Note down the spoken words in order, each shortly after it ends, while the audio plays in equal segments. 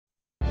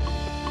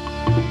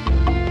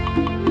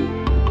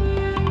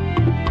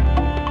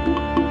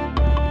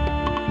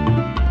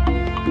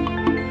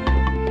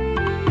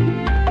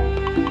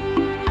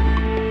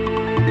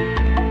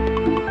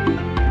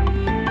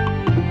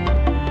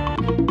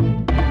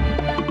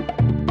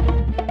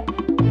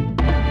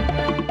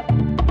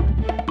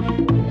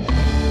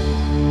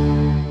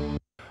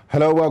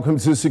Hello, welcome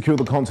to Secure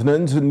the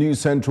Continent, New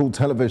Central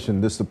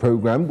Television. This is the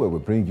program where we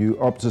bring you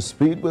up to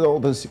speed with all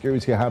the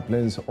security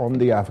happenings on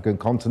the African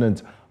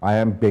continent. I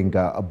am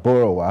Gbenga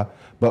Aborowa.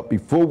 But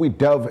before we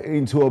delve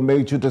into a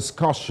major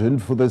discussion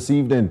for this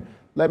evening,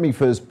 let me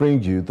first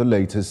bring you the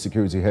latest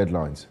security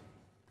headlines.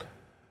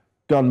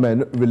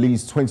 Gunmen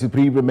released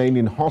 23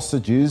 remaining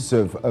hostages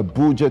of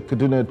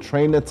Abuja-Kaduna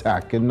train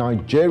attack in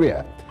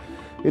Nigeria.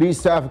 In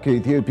East Africa,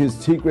 Ethiopia's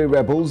Tigray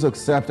rebels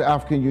accept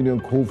African Union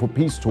call for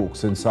peace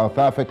talks in South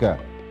Africa.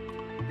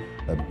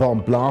 A bomb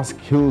blast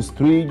kills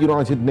 3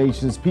 United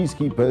Nations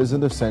peacekeepers in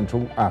the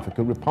Central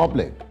African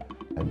Republic.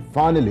 And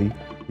finally,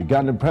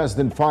 Ugandan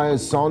president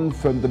fires son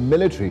from the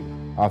military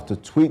after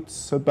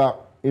tweets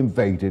about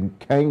invading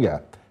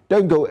Kenya.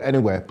 Don't go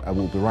anywhere, I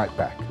will be right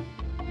back.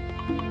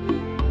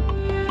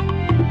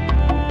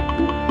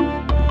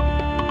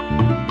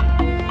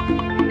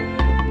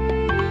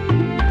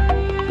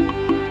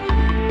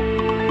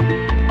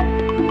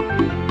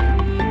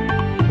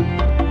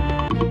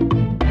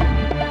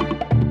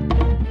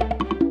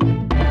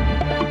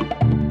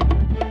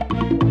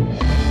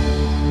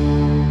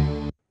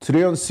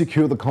 Today on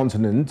Secure the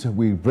Continent,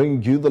 we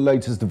bring you the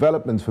latest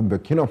developments from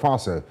Burkina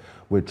Faso,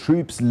 where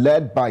troops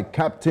led by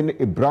Captain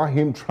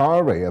Ibrahim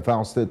Traoré have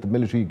ousted the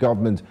military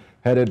government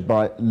headed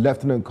by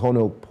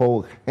Lieutenant-Colonel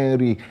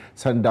Paul-Henri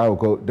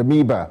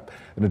Damiba.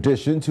 In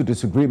addition to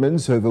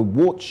disagreements over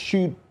what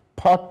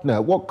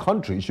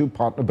country should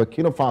partner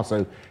Burkina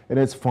Faso in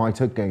its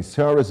fight against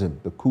terrorism,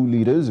 the coup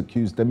leaders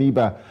accused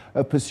Damiba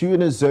of pursuing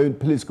his own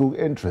political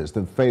interest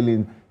and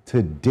failing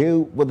to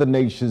deal with the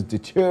nation's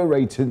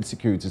deteriorating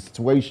security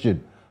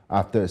situation.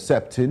 After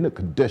accepting a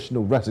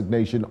conditional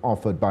resignation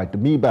offered by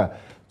Damiba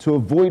to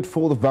avoid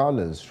further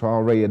violence,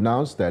 Traoré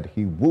announced that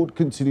he would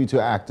continue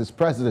to act as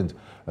president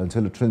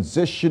until a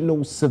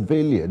transitional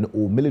civilian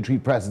or military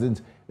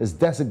president is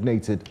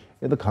designated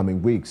in the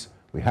coming weeks.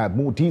 We have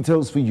more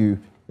details for you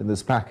in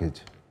this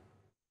package.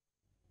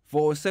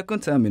 For a second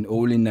time in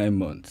only 9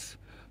 months,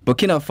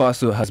 Burkina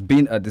Faso has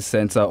been at the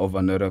center of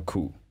another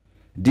coup.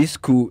 This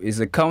coup is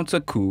a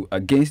counter-coup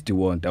against the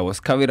one that was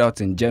carried out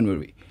in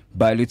January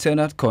by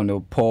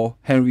Lieutenant-Colonel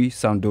Paul-Henri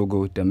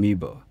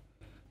Damiba.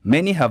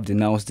 Many have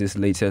denounced this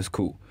latest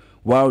coup,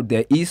 while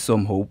there is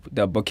some hope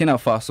that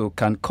Burkina Faso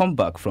can come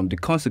back from the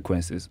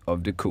consequences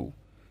of the coup.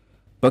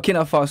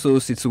 Burkina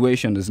Faso's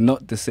situation is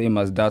not the same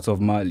as that of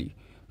Mali,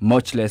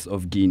 much less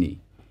of Guinea.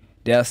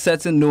 There are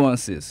certain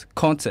nuances,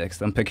 context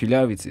and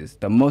peculiarities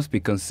that must be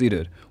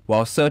considered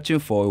while searching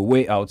for a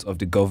way out of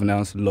the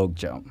governance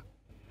logjam.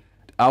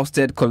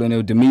 Ousted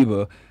Colonel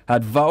Damiba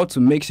had vowed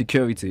to make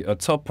security a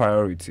top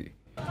priority.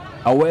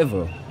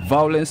 However,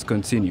 violence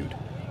continued,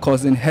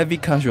 causing heavy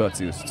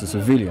casualties to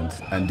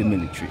civilians and the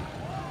military.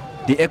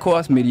 The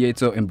ECOWAS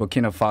mediator in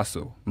Burkina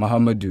Faso,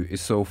 Mahamadou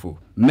Issoufou,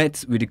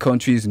 met with the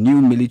country's new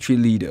military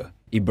leader,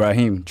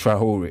 Ibrahim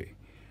Traoré,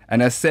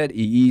 and has said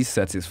he is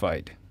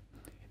satisfied.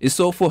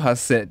 Issoufou has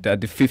said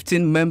that the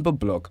 15-member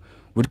bloc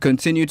would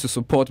continue to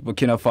support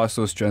Burkina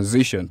Faso's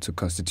transition to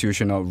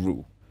constitutional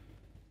rule.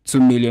 2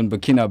 million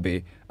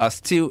Burkinabe are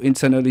still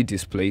internally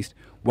displaced,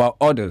 while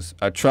others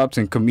are trapped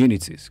in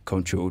communities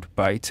controlled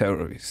by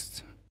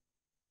terrorists.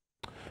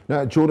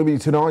 Now, joining me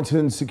tonight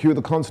in Secure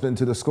the Continent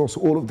to discuss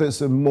all of this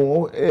and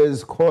more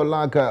is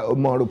Koalaga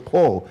Oumarou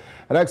Paul,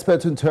 an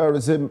expert in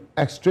terrorism,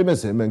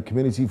 extremism and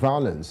community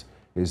violence.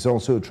 He is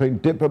also a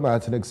trained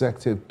diplomat and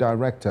executive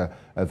director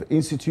of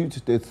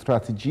Institut de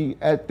Stratégie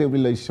et de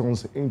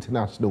Relations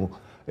Internationales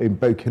in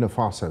Burkina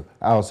Faso.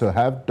 I also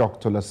have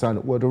Dr.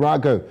 Lasanne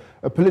Ouedraogo,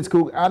 a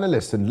political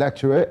analyst and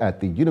lecturer at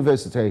the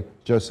Université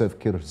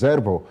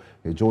Zerbo.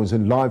 He joins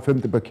in live from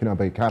the Burkina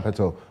Faso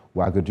capital,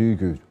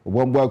 Ouagadougou. A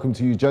warm welcome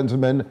to you,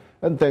 gentlemen,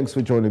 and thanks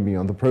for joining me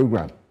on the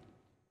program.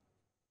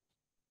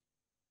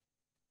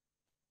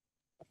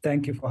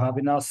 Thank you for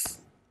having us.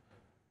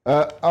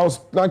 I would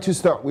like to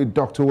start with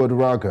Dr.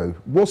 Ouedraogo.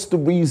 What's the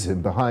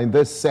reason behind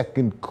this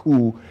second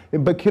coup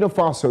in Burkina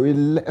Faso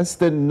in less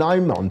than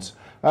 9 months?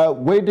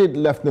 Where did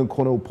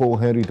Lieutenant-Colonel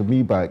Paul-Henri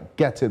Damiba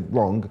get it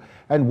wrong?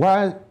 And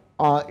why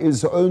are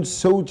his own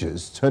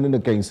soldiers turning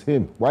against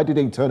him? Why did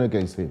they turn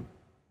against him?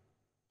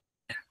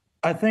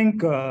 I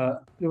think there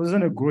was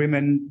an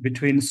agreement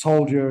between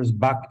soldiers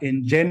back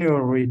in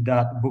January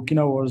that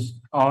Burkina was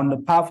on the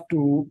path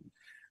to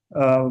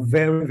a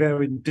very,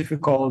 very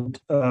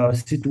difficult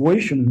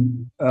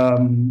situation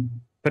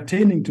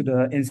pertaining to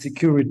the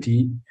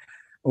insecurity,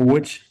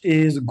 which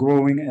is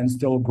growing and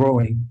still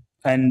growing.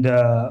 And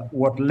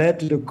what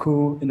led to the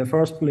coup in the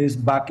first place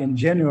back in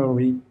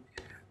January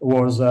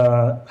was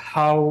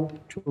how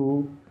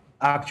to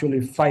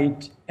actually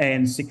fight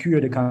and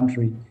secure the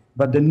country.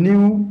 But the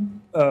new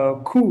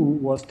coup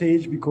was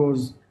staged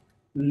because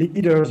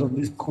leaders of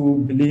this coup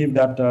believed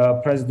that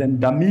President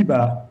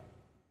Damiba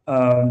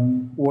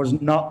was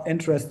not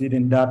interested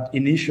in that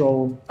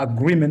initial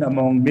agreement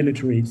among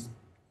militaries.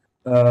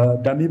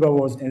 Damiba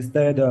was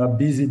instead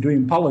busy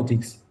doing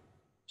politics.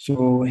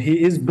 So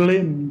he is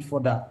blamed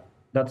for that.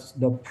 That's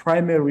the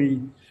primary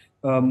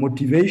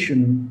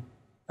motivation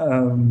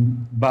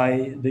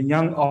by the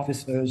young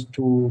officers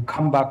to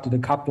come back to the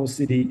capital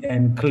city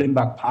and claim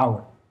back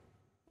power.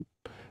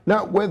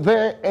 Now, were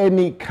there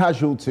any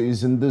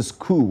casualties in this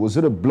coup? Was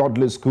it a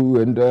bloodless coup?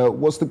 And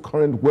what's the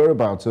current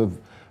whereabouts of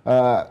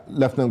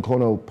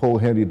Lieutenant-Colonel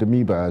Paul-Henri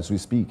Damiba as we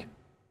speak?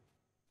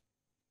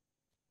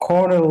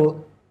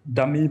 Colonel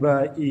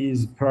Damiba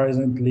is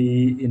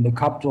presently in the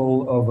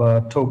capital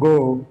of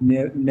Togo,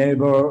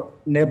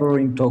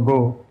 neighboring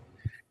Togo.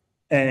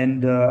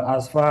 And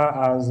as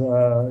far as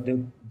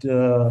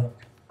the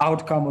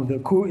outcome of the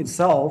coup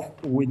itself,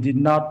 we did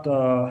not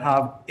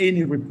have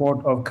any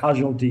report of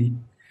casualty.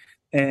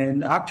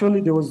 And actually,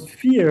 there was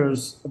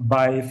fears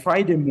by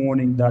Friday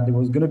morning that there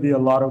was going to be a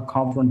lot of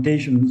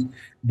confrontations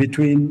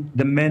between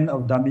the men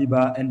of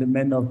Damiba and the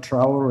men of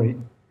Traoré.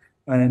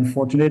 And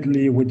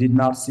fortunately, we did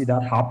not see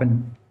that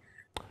happen.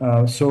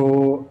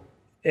 So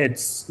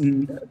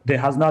there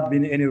has not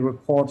been any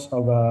reports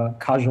of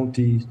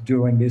casualties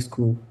during this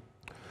coup.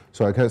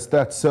 So I guess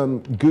that's some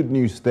good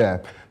news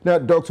there. Now,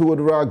 Dr.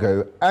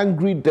 Ouedraogo,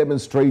 angry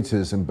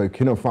demonstrators in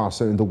Burkina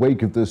Faso in the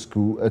wake of this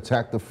coup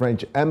attacked the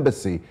French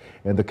embassy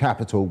in the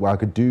capital,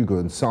 Ouagadougou,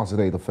 on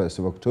Saturday, the 1st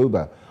of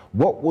October.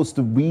 What was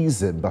the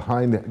reason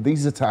behind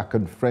these attacks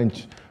on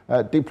French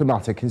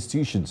diplomatic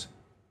institutions?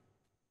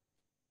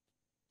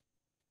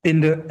 In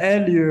the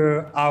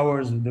earlier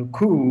hours of the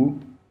coup,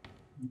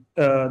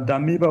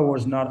 Damiba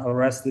was not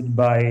arrested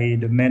by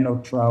the men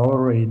of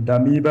Traoré.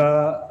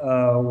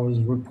 Damiba was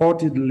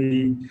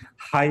reportedly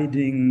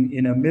hiding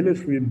in a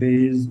military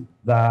base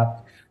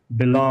that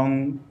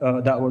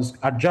was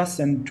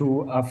adjacent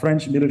to a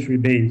French military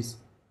base.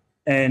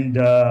 And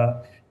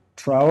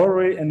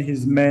Traoré and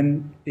his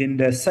men, in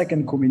their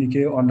second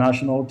communique on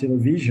national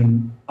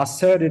television,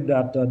 asserted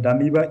that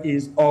Damiba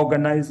is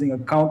organizing a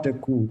counter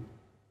coup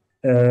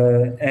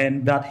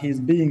and that he's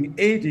being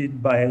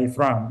aided by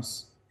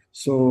France.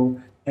 So,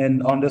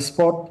 and on the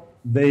spot,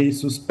 they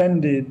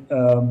suspended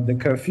the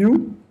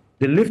curfew,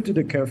 they lifted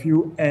the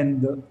curfew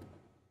and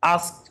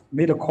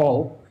made a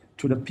call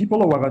to the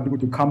people of Ouagadougou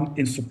to come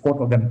in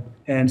support of them.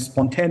 And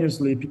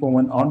spontaneously, people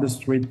went on the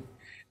street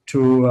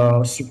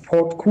to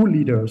support coup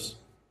leaders.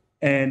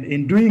 And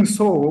in doing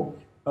so,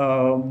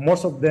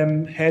 most of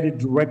them headed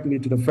directly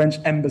to the French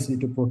embassy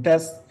to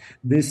protest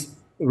this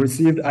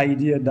received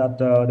idea that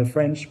the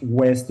French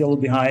were still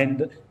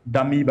behind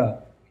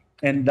Damiba,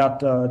 and that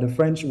the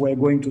French were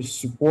going to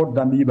support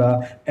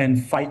Damiba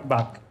and fight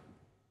back.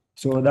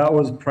 So that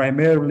was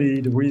primarily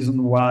the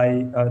reason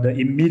why, the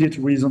immediate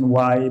reason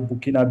why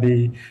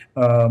Burkinabe,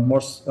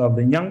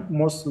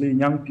 mostly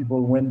young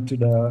people went to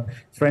the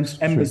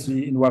French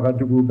embassy in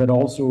Ouagadougou, but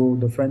also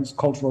the French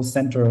Cultural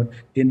Center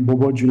in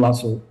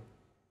Bobo-Dioulasso.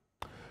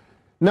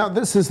 Now,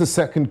 this is the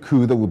second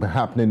coup that will be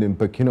happening in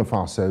Burkina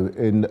Faso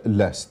in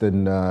less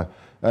than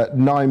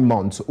 9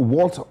 months.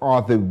 What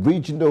are the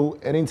regional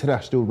and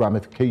international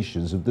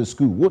ramifications of this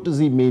coup? What does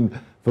it mean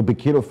for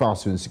Burkina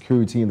Faso and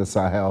security in the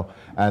Sahel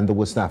and the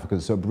West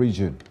African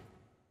sub-region?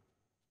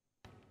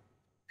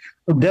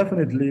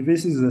 Definitely,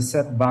 this is a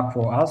setback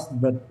for us,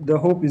 but the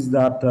hope is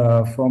that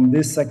from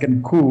this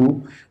second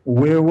coup,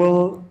 we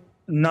will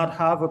not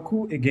have a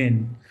coup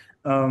again.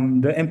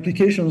 The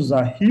implications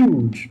are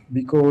huge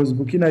because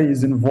Burkina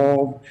is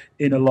involved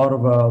in a lot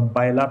of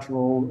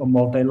bilateral or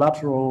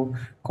multilateral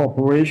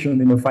cooperation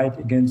in the fight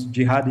against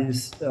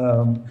jihadist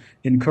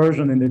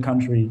incursion in the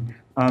country.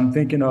 I'm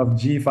thinking of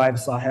G5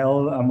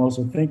 Sahel. I'm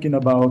also thinking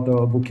about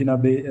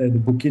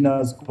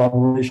Burkina's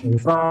collaboration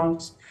with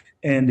France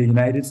and the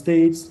United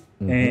States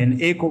and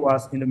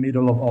ECOWAS in the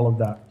middle of all of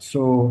that.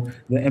 So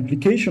the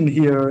implication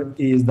here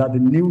is that the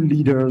new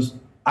leaders,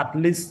 at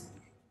least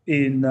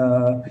in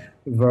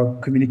their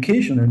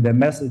communication and their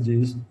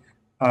messages,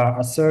 are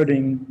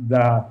asserting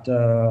that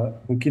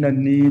Burkina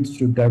needs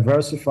to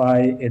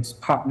diversify its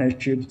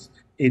partnerships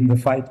in the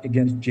fight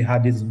against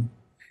jihadism.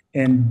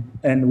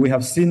 And we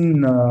have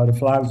seen the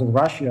flags of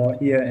Russia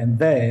here and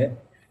there,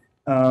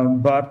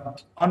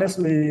 but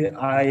honestly,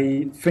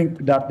 I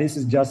think that this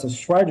is just a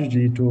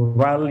strategy to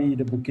rally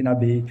the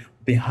Burkinabe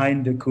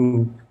behind the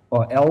coup,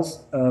 or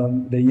else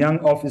the young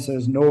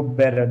officers know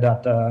better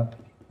that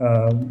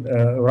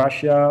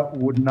Russia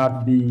would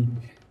not be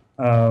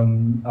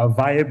a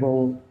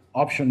viable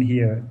option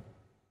here.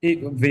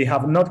 They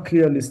have not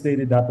clearly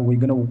stated that we're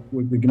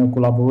gonna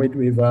collaborate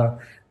with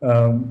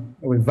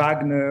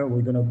Wagner.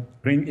 We're gonna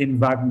bring in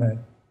Wagner.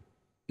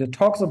 The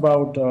talks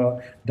about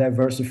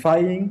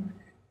diversifying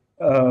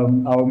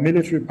our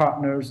military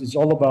partners is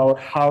all about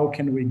how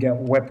can we get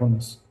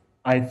weapons.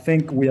 I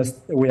think we are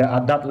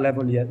at that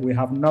level yet. We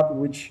have not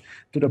reached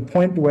to the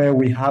point where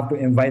we have to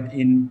invite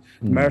in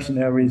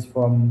mercenaries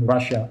from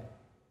Russia.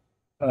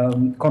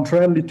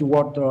 Contrarily to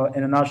what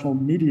international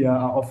media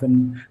are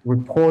often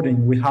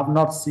reporting, we have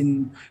not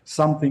seen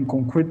something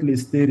concretely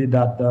stated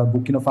that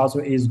Burkina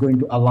Faso is going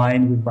to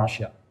align with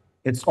Russia.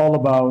 It's all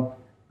about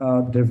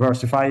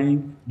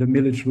diversifying the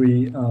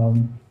military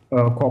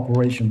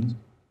collaboration.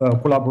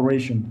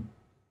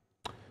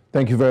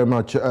 Thank you very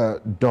much,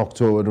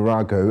 Dr.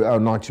 Ouedraogo.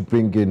 I'd like to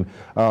bring in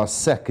our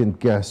second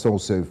guest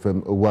also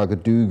from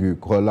Ouagadougou,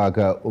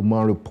 Koalaga,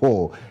 Oumarou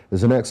Paul,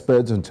 is an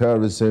expert on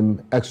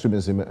terrorism,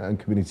 extremism and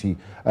community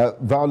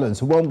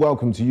violence. A warm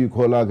welcome to you,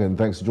 Koalaga, and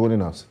thanks for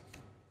joining us.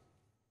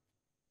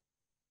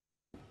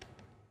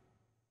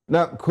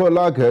 Now,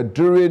 Koalaga,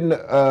 during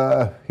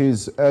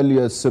his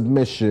earlier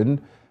submission,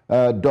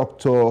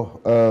 Dr.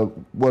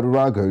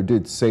 Ouedraogo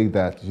did say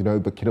that, you know,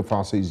 Burkina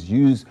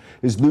Faso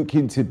is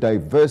looking to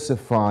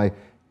diversify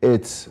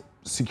its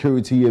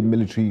security and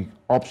military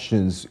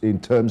options in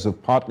terms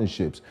of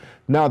partnerships.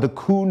 Now, the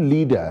coup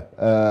leader,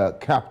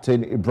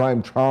 Captain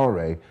Ibrahim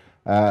Traoré,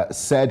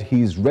 said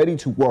he's ready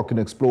to work and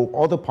explore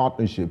other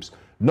partnerships,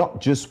 not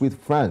just with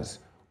France.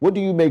 What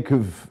do you make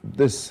of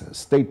this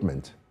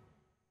statement?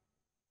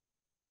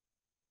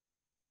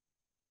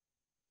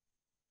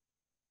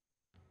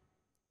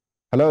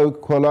 Hello,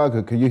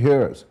 Koalaga, can you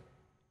hear us?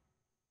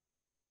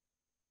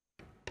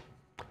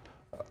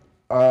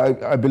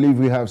 I believe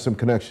we have some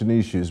connection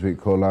issues with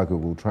Koalaga.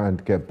 We'll try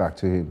and get back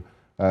to him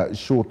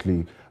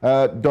shortly.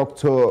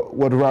 Dr.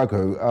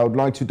 Ouedraogo, I would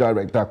like to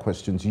direct that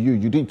question to you.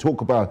 You did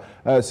talk about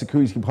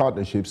security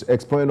partnerships,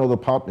 exploring other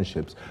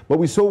partnerships, but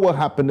we saw what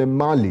happened in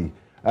Mali.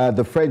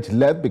 The French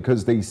left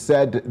because they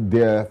said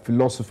their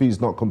philosophy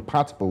is not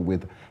compatible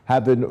with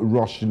having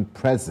Russian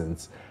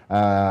presence,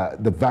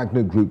 the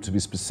Wagner group to be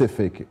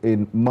specific,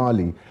 in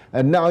Mali.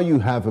 And now you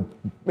have a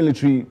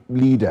military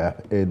leader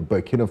in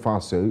Burkina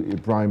Faso,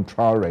 Ibrahim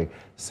Traoré,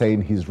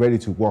 saying he's ready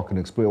to work and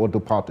explore other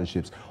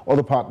partnerships.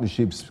 Other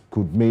partnerships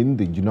could mean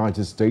the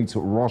United States,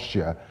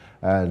 Russia,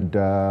 and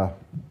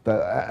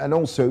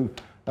also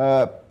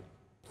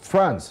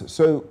France.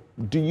 So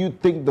do you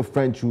think the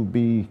French will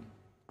be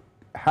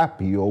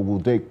happy, or will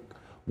they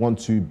want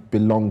to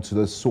belong to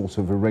this sort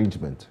of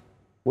arrangement?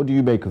 What do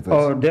you make of this?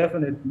 Oh,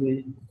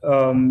 definitely.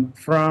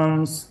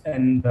 France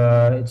and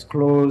its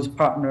close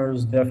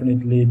partners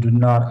definitely do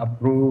not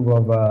approve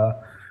of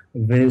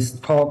this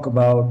talk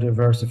about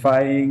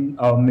diversifying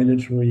our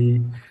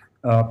military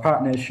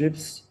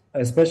partnerships,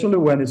 especially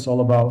when it's all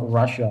about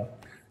Russia.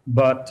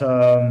 But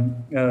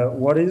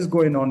what is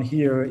going on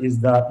here is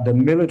that the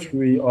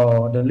military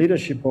or the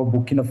leadership of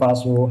Burkina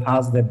Faso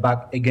has their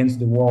back against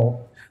the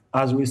wall.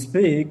 As we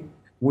speak,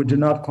 we do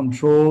not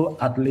control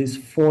at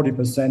least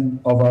 40%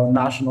 of our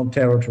national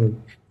territory.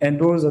 And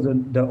those are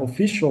the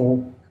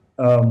official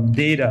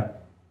data.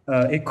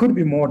 It could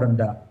be more than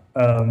that.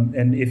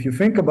 And if you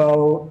think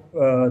about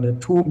the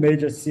two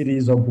major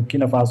cities of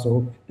Burkina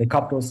Faso, the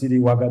capital city,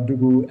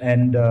 Ouagadougou,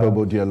 and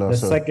the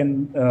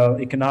second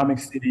economic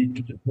city,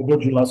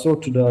 Bobo-Dioulasso,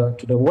 to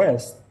the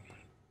west,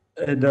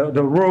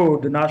 the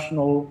road,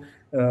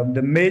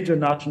 the major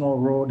national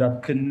road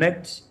that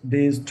connects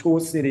these two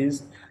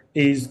cities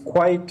is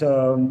quite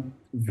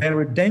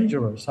very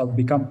dangerous, have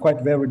become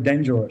quite very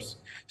dangerous.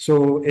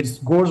 So it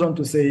goes on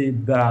to say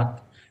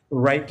that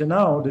right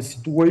now the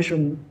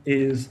situation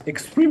is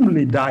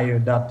extremely dire,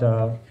 that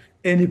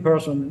any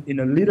person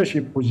in a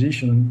leadership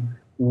position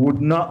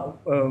would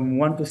not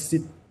want to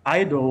sit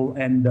idle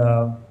and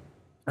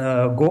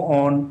go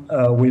on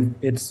with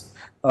its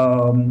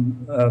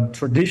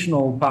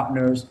traditional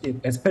partners,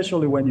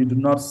 especially when you do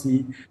not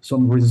see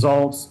some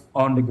results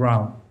on the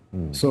ground.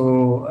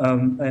 So,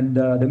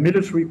 the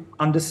military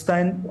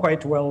understand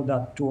quite well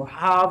that to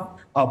have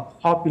a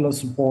popular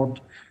support,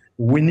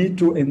 we need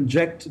to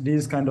inject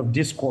these kind of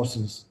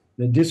discourses.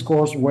 The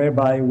discourse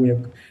whereby we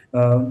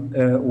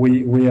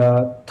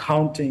are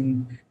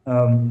taunting,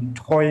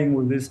 toying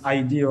with this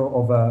idea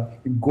of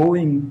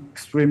going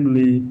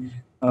extremely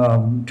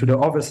to the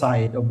other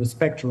side of the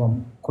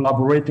spectrum,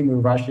 collaborating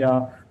with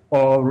Russia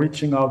or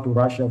reaching out to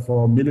Russia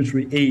for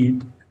military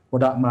aid, for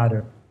that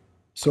matter.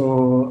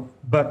 So,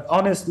 but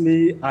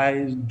honestly,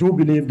 I do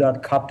believe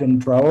that Captain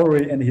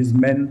Traoré and his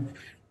men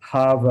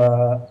have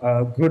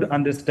a good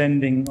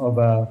understanding of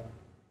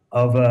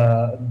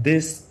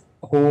this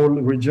whole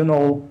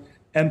regional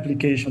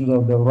implications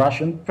of the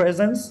Russian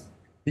presence,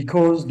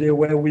 because they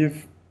were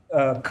with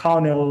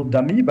Colonel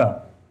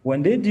Damiba.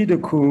 When they did the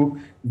coup,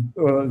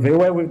 they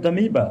were with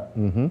Damiba,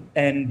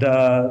 and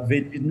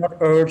they did not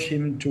urge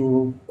him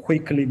to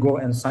quickly go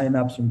and sign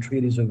up some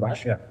treaties with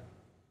Russia.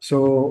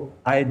 So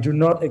I do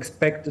not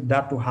expect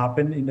that to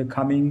happen in the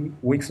coming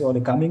weeks or the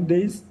coming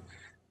days.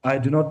 I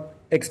do not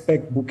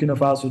expect Burkina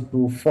Faso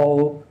to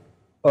fall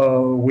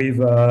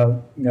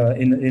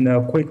in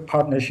a quick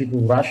partnership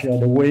with Russia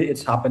the way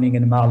it's happening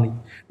in Mali.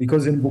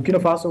 Because in Burkina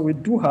Faso, we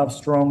do have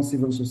strong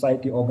civil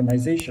society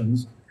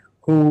organizations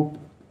whose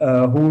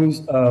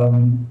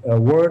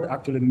word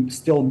actually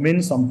still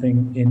means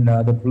something in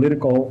the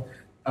political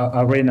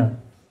arena.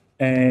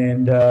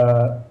 And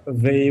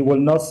they will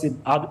not sit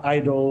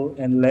idle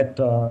and let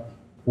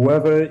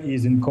whoever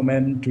is in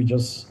command to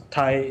just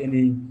tie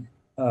any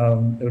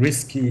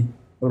risky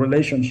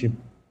relationship.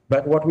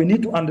 But what we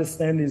need to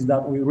understand is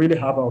that we really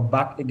have our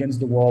back against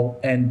the wall,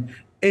 and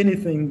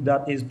anything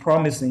that is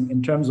promising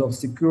in terms of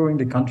securing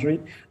the country,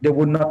 they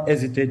would not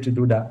hesitate to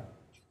do that.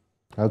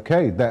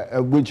 Okay,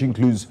 which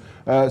includes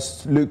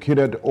looking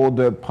at all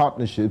the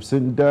partnerships.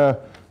 And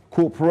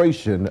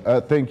cooperation.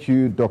 Thank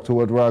you, Dr.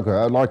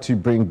 Ouedraogo. I'd like to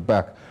bring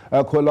back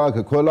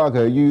Koalaga.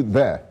 Koalaga, are you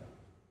there?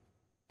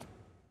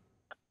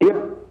 Yes.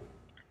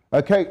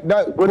 Okay,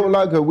 now,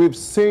 Koalaga, we've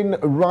seen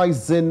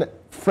rising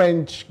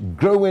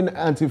growing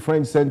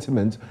anti-French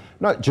sentiment,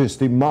 not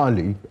just in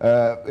Mali,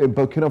 in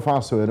Burkina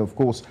Faso, and of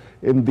course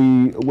in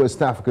the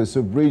West Africa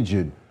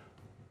sub-region.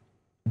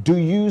 Do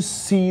you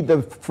see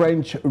the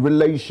French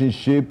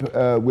relationship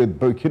with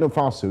Burkina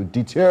Faso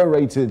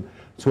deteriorated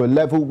to a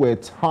level where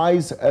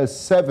ties are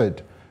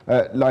severed,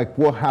 like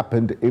what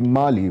happened in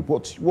Mali?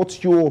 What's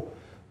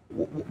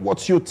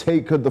your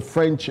take on the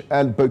French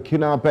and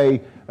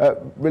Burkinabe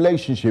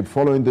relationship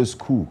following this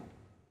coup?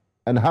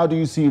 And how do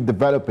you see it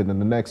developing in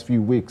the next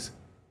few weeks?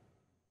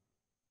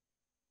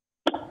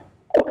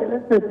 Okay,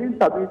 let's say this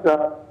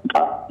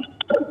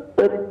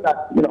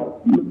that, you know,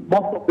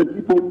 most of the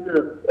people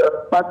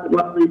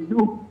what we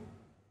do,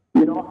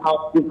 you know,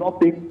 have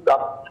developing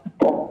that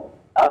from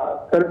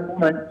certain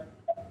moment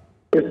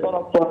is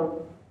sort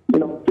of, you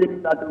know,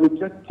 things that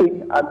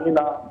rejecting,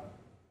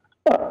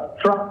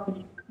 trust.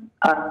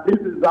 And this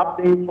is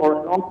happening for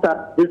a long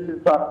time. This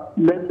is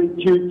mainly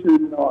due to,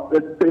 you know,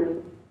 let's say,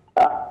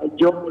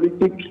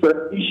 geopolitics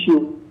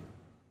issue.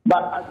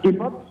 But I do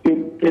not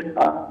think it,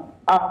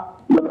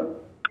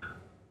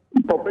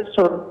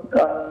 Professor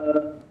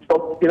from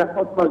Burkina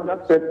Faso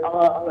just said,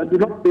 I do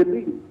not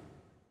believe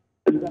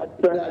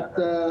that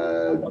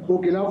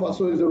Burkina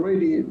Faso is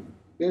already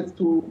there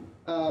to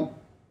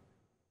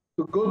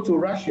go to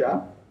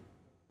Russia,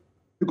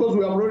 because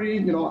we have already,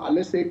 you know,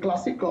 let's say,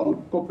 classical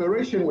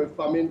cooperation with,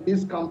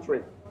 this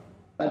country.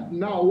 But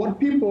now what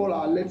people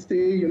are, let's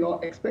say, you know,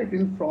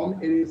 expecting from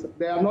it is,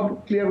 they are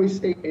not clearly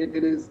saying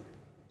it is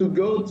to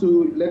go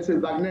to, let's say,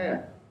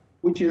 Wagner,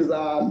 which is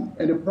a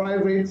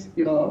private,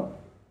 you know,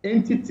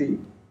 entity.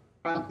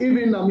 And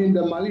even,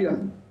 the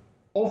Malian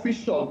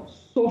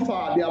officials, so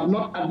far, they have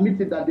not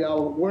admitted that they are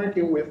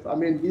working with,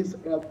 this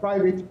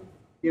private,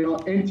 you know,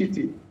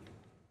 entity.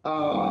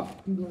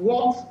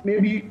 What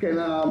maybe can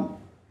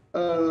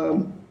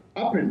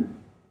happen?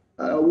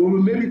 We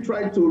will maybe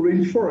try to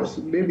reinforce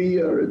maybe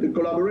the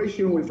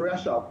collaboration with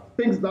Russia,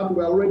 things that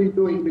we're already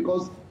doing,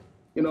 because,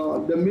 you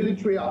know, the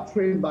military are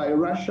trained by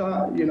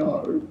Russia, you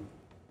know,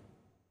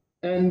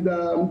 and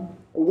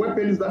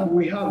weapons that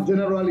we have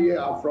generally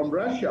are from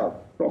Russia,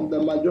 from the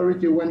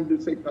majority. When you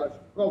say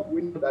Kalashnikov,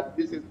 we know that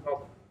this is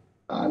from,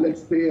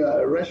 let's say,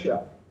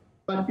 Russia.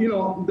 But, you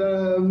know,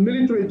 the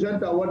military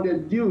junta, what they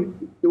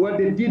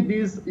did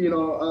this, you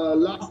know,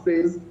 last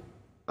days,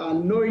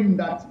 knowing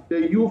that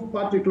the youth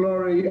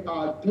particularly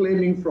are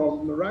claiming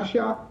from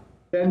Russia,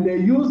 then they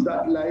use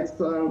that like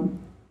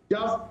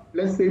just,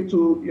 let's say,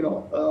 to, you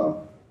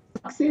know,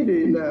 succeed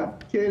in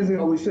chasing,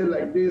 I would say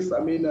like this,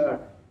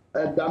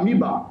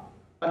 Damiba.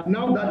 But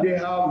now that they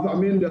have,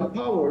 the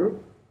power,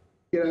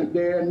 you know,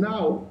 they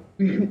now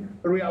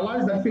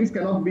realize that things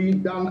cannot be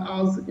done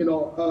as, you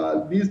know,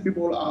 these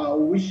people are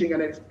wishing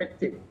and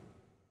expecting.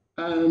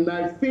 And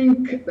I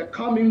think the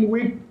coming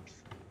weeks,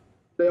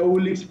 they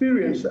will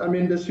experience,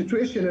 the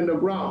situation in the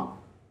ground.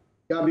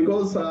 Yeah,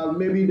 because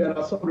maybe there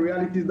are some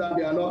realities that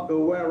they are not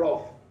aware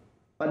of.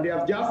 But they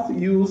have just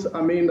used,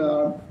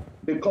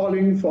 the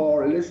calling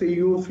for, let's say,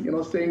 youth, you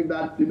know, saying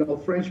that, you know,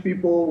 French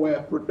people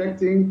were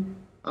protecting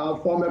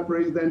former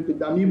President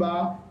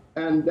Damiba,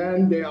 and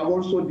then they have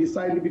also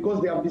decided,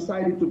 because they have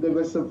decided to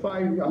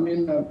diversify,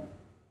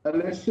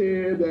 let's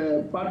say,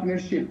 the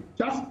partnership,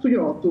 just to, you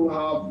know, to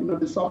have, you know,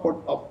 the support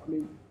of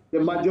the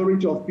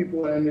majority of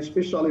people, and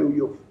especially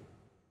youth.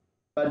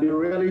 But the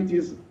reality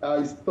is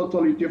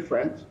totally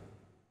different.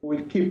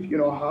 We keep, you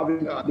know,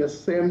 having the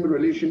same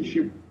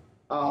relationship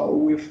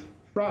with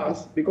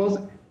France, because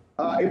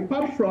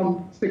apart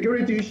from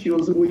security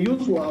issues, we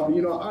used to have,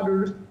 you know,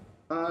 other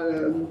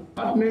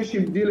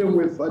partnership dealing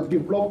with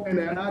development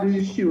and other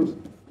issues.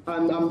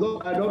 And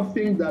I don't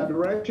think that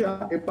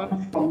Russia, apart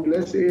from,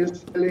 let's say,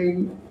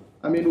 selling,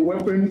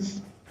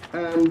 weapons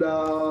and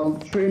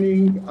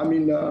training,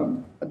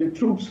 the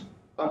troops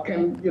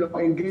can, you know,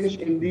 engage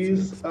in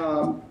these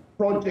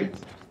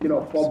projects, you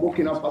know, for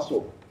Burkina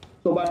Faso.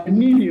 So, but I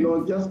need, you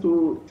know, just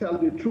to tell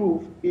the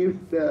truth, if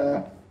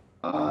they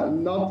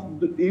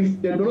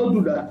if they do not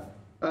do that,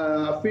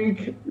 I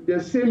think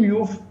the same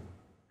youth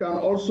can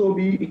also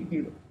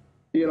be,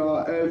 you know,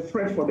 a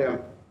threat for them.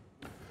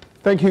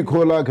 Thank you,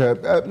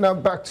 Koalaga. Now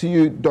back to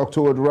you,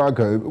 Dr.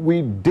 Ouedraogo.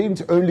 We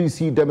didn't only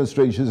see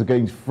demonstrations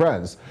against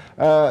France.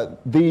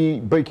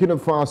 The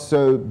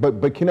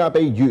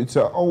Burkinabe youths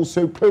are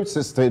also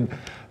protesting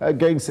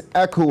against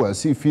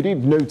ECOWAS. If you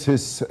didn't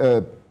notice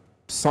a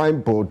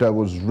signboard that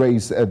was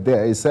raised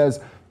there, it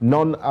says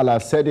non à la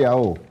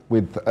CEDEAO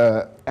with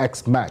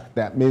ex-MAC.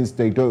 That means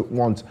they don't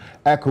want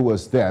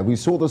ECOWAS there. We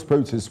saw this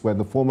protest when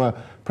the former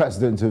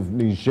president of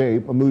Niger,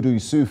 Mamadou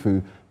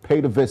Issoufou,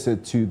 paid a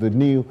visit to the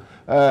new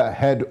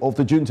head of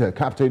the junta,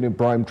 Captain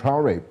Ibrahim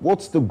Traoré.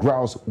 What's the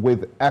grouse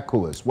with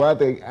ECOWAS? Why are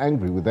they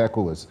angry with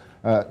ECOWAS,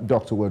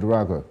 Dr.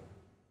 Ouedraogo?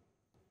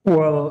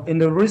 Well, in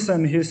the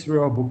recent history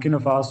of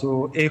Burkina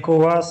Faso,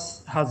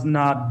 ECOWAS has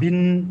not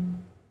been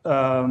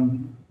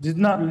did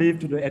not live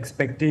to the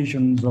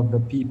expectations of the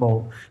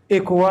people.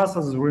 ECOWAS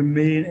has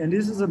remained, and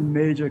this is a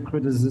major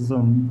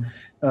criticism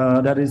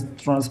that is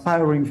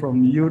transpiring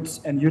from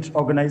youths and youth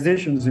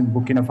organizations in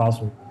Burkina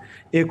Faso.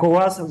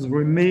 ECOWAS has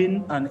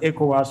remained an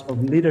ECOWAS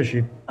of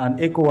leadership, an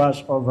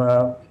ECOWAS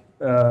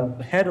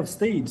of head of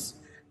states.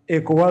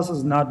 ECOWAS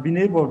has not been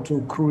able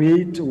to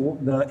create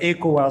the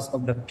ECOWAS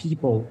of the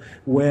people,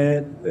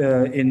 where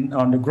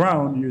on the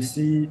ground you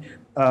see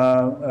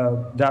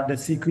that the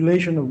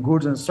circulation of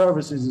goods and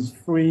services is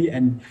free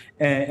and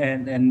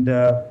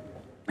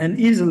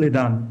easily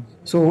done.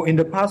 So in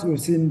the past, we've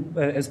seen,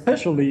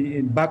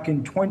 especially back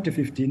in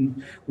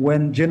 2015,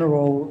 when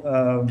General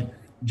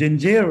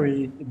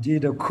Genjeri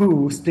did a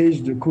coup,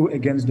 staged a coup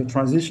against the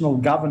transitional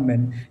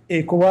government,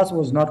 ECOWAS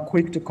was not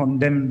quick to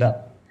condemn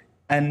that.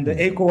 And the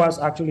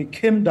ECOWAS actually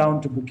came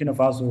down to Burkina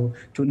Faso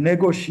to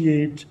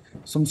negotiate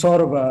some sort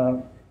of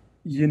a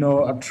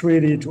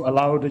treaty to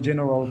allow the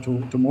general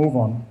to move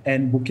on.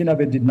 And Burkina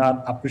Faso did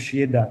not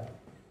appreciate that.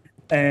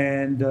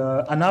 And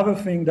another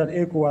thing that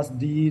ECOWAS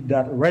did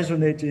that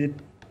resonated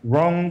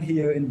wrong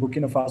here in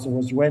Burkina Faso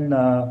was when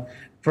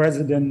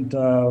President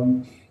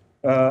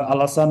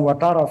Alassane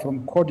Ouattara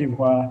from Cote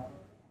d'Ivoire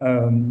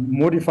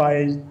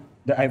modified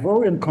the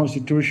Ivorian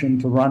constitution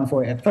to run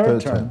for a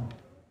third term.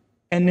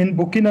 And in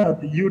Burkina,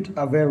 the youth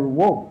are very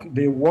woke.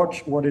 They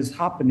watch what is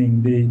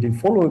happening. They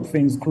follow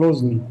things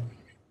closely.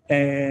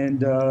 And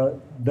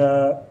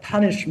the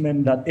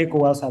punishment that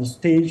ECOWAS has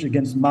staged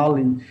against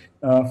Mali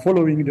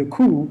following the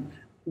coup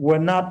were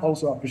not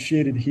also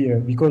appreciated here,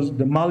 because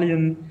the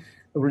Malian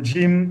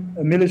regime,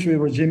 military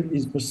regime,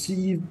 is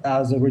perceived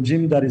as a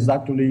regime that is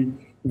actually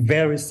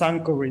very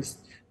sankarist,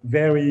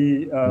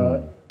 very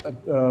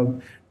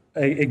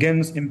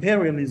against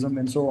imperialism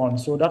and so on.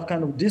 So that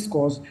kind of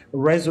discourse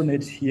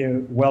resonates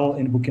here well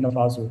in Burkina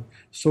Faso.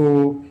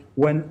 So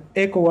when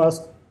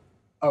ECOWAS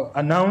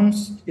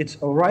announced its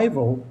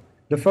arrival,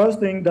 the first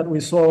thing that we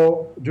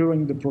saw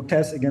during the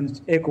protests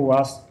against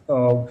ECOWAS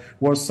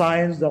were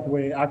signs that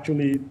were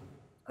actually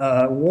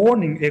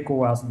warning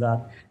ECOWAS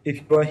that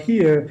if you are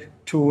here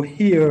to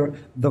hear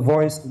the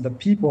voice of the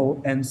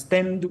people and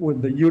stand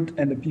with the youth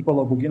and the people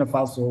of Burkina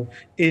Faso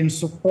in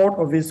support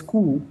of this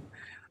coup,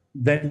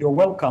 then you're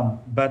welcome.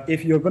 But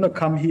if you're going to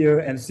come here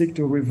and seek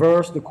to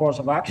reverse the course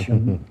of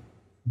action,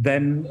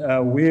 then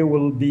we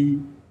will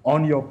be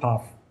on your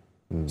path.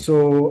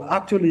 So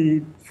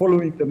actually,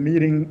 following the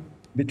meeting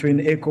between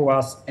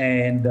ECOWAS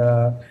and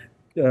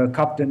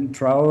Captain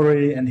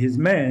Traoré and his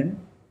men,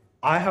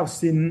 I have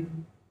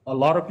seen a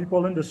lot of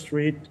people in the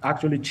street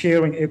actually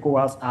cheering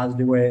ECOWAS as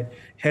they were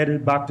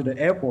headed back to the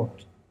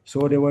airport.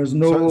 So there was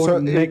no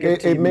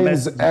negative it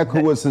means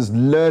ECOWAS is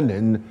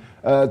learning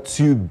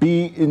to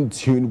be in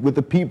tune with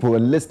the people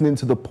and listening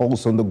to the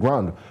pulse on the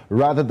ground,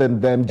 rather than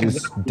them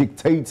just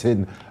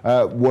dictating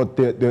what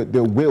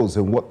their wills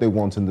and what they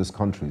want in these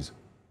countries.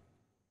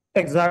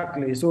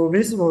 Exactly. So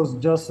this was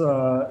just,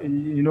 a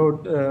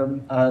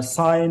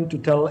sign to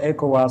tell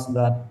ECOWAS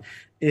that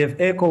if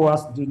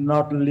ECOWAS did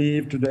not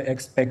live to the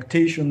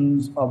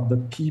expectations of the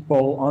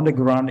people on the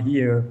ground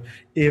here,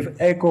 if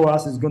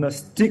ECOWAS is going to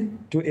stick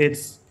to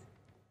its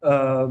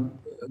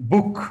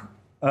book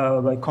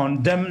by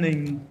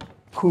condemning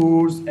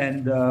coups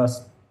and,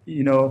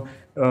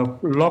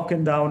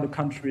 locking down the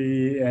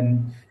country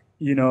and,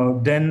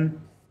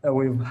 then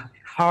with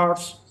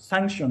harsh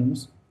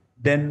sanctions,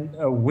 then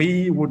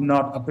we would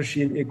not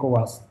appreciate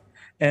ECOWAS.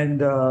 And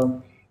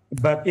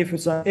but if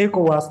it's an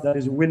ECOWAS that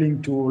is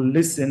willing to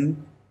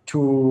listen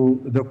to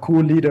the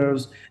coup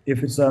leaders,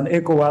 if it's an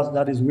ECOWAS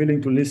that is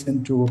willing to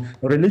listen to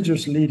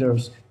religious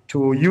leaders,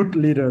 to youth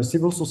leaders,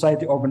 civil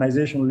society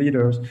organization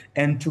leaders,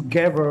 and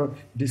together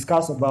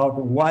discuss about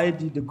why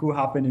did the coup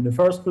happen in the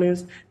first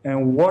place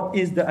and what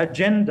is the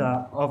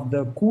agenda of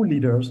the coup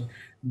leaders,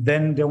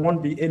 then there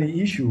won't be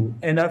any issue.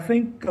 And I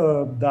think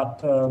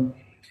that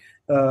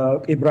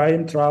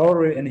Ibrahim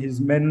Traoré and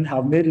his men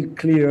have made it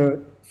clear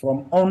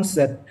from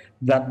onset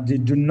that they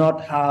do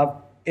not have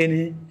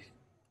any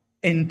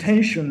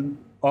intention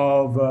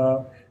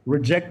of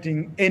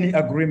rejecting any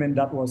agreement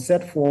that was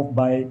set forth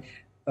by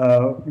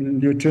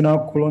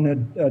Lieutenant-Colonel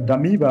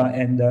Damiba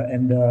and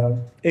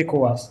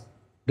ECOWAS.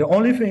 The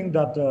only thing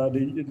that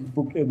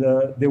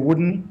they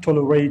wouldn't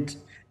tolerate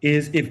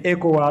is if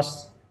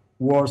ECOWAS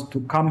was to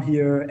come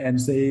here and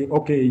say,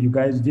 okay, you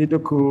guys did the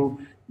coup,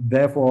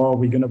 therefore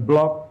we're going to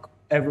block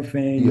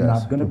everything. Yes. You're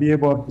not going to be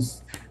able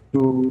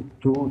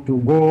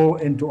to go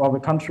into other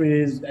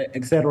countries,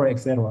 etc.,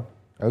 etc.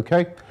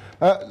 Okay.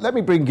 Let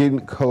me bring in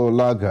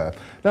Koalaga.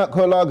 Now,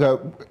 Koalaga,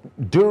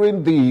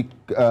 during the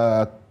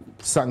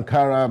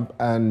Sankara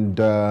and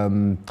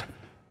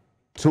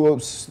to a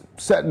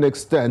certain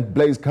extent,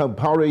 Blaise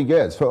Compaoré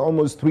years, for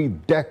almost 3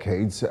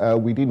 decades,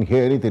 we didn't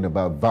hear anything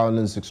about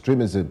violence,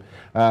 extremism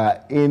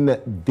in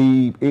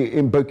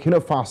Burkina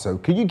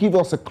Faso. Can you give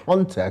us a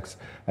context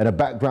and a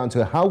background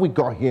to how we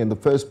got here in the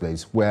first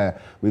place,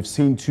 where we've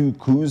seen 2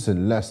 coups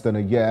in less than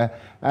a year,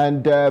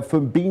 and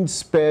from being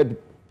spared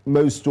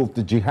most of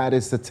the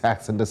jihadist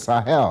attacks in the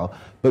Sahel,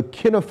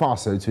 Burkina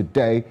Faso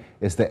today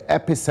is the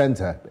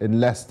epicenter in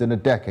less than a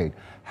decade.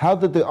 How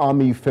did the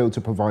army fail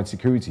to provide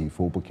security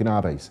for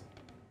Burkinabes?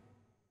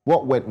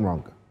 What went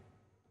wrong?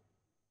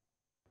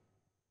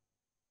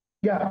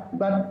 Yeah,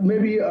 but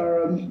maybe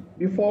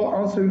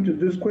before answering to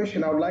this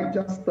question, I would like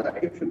just,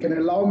 if you can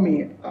allow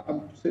me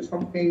to say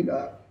something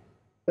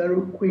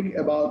very quick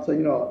about,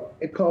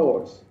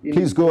 ECOWAS.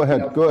 Please go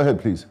ahead. Go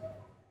ahead, please.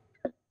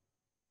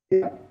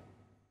 Yeah.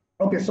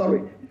 Okay,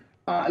 sorry.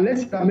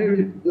 Let's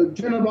maybe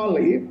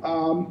generally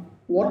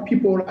what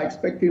people are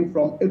expecting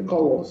from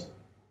ECOWAS.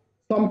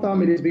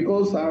 Sometimes it is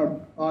because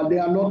they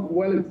are not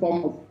well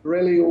informed of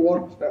really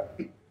what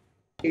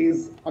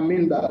is, the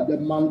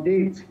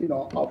mandate,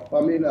 of,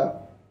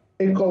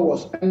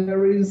 ECOWAS. And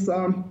there is,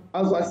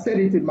 as I said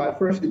it in my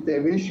first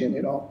intervention,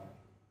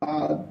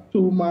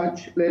 too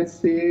much, let's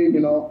say,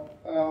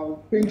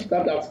 things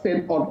that are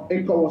said on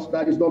ECOWAS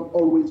that is not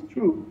always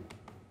true.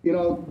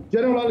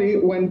 Generally,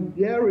 when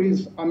there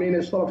is,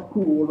 a sort of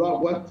coup,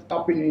 what's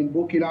happening in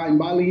Burkina, in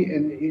Mali,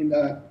 and in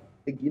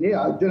Guinea,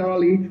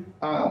 generally,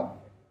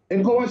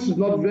 ECOWAS is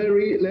not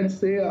very, let's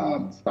say,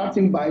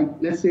 starting by,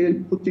 let's say,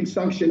 putting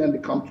sanction in the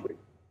country.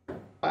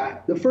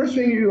 The first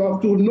thing you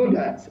have to know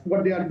that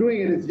what they are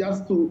doing is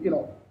just to,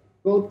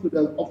 go to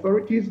the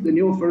authorities, the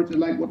new authorities,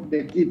 like what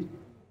they did,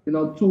 2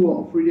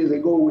 or 3 days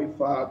ago with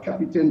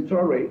Captain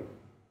Traoré.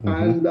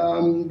 And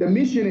the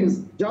mission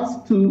is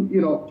just to,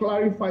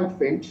 clarify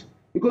things,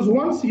 because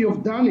once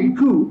you've done a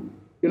coup,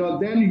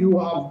 then you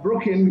have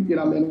broken,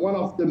 one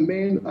of the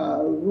main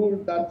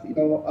rules that,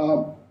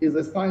 is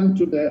assigned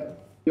to the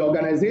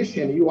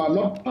organization. You are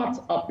not part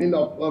of,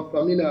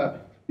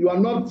 you are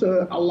not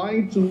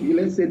aligned to,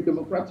 let's say,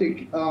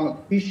 democratic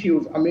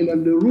issues,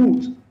 and the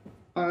rules.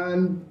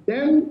 And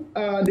then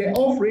they're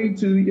offering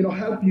to,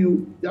 help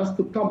you just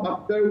to come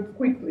up very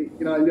quickly,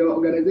 in the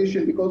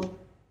organization, because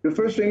the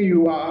first thing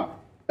you are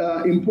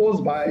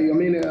imposed by,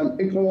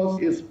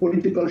 ECOWAS is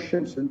political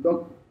shifts, and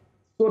so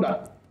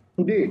that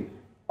today,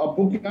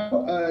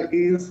 Burkina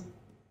is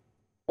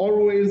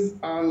always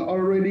and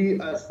already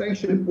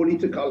sanctioned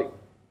politically.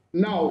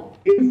 Now,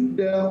 if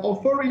the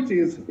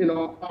authorities,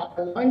 are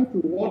aligned to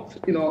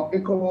what,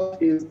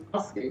 ECOWAS is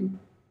asking,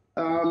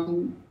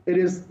 it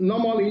is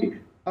normally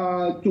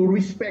to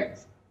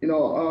respect,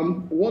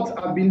 what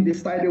have been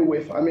decided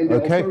with,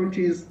 the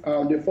authorities,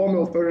 the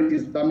former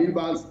authorities, the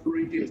Damiba's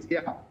regimes.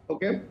 Yeah,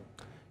 okay?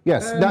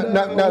 Yes, and,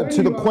 now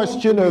to the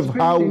question of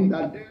how...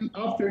 That then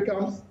after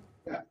comes,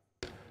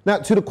 Now,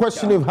 to the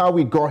question of how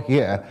we got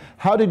here,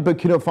 how did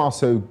Burkina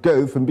Faso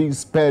go from being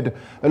spared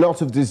a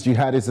lot of these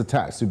jihadist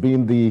attacks to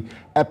being the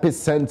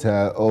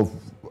epicenter of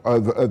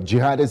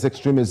jihadist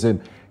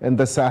extremism in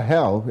the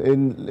Sahel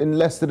in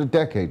less than a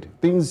decade?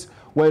 Things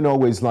weren't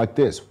always like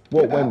this.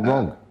 What went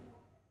wrong?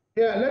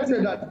 Yeah, let's say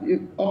that,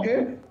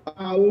 okay.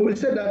 We will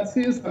say that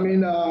since,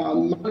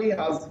 Mali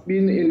has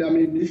been in,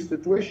 this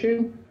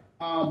situation,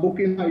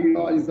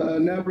 Burkina, is a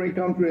neighboring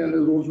country and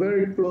it was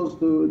very close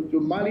to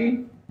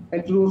Mali.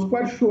 And it was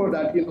quite sure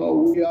that,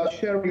 we are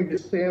sharing the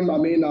same,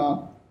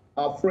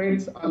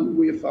 friends and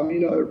with,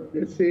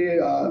 let's say,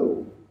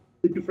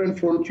 the different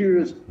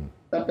frontiers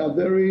that are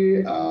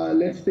very,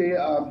 let's say,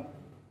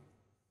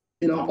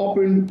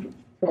 open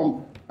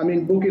from,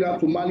 Burkina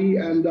to Mali.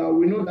 And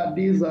we know that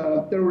these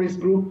terrorist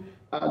groups,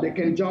 they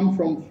can jump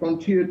from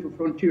frontier to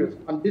frontiers.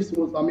 And this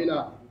was,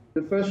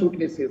 the first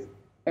weaknesses.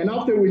 And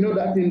after we know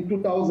that in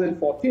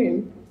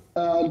 2014,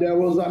 there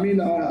was,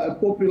 a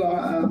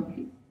popular,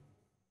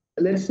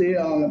 let's say,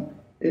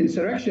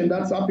 insurrection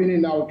that's happening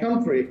in our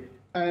country.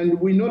 And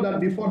we know that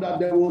before that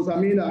there was,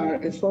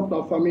 a sort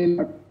of,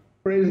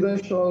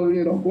 presidential,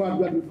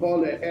 what we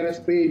call the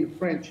RSP in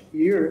French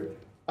year,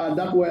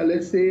 that were,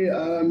 let's say,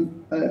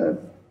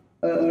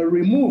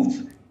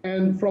 removed.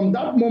 And from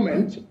that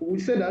moment, we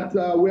say that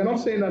we're not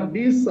saying that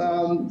this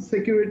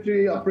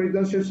security,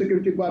 presidential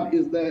security guard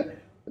is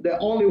the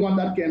only one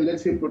that can,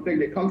 let's say, protect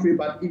the country,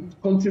 but it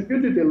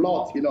contributed a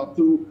lot,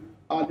 to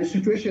the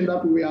situation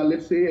that we are,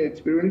 let's say,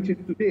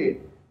 experiencing today.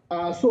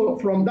 So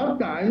from that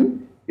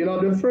time,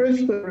 the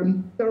first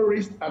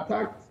terrorist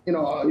attacks,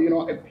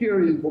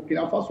 appeared in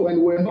Burkina Faso,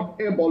 and we're not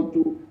able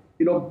to,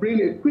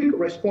 bring a quick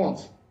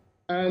response.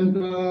 And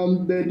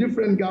the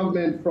different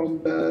government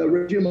from the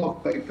regime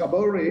of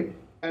Kabore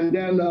and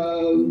then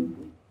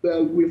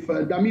with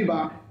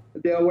Damiba,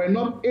 they were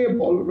not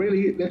able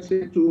really, let's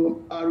say,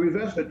 to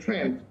reverse the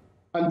trend.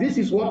 And this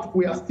is what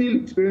we are still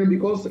experiencing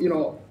because,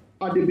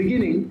 at the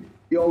beginning,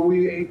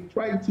 we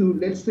tried to,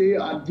 let's say,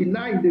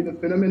 deny the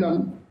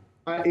phenomenon,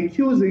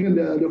 accusing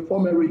the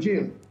former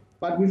regime.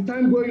 But with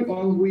time going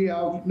on, we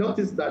have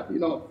noticed that,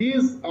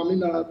 these,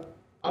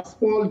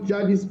 small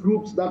jihadist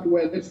groups that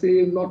were, let's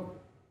say, not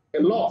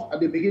a lot at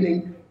the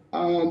beginning,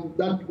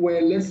 that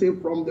were, let's say,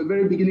 from the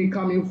very beginning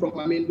coming from,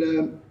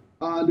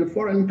 the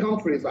foreign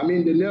countries, the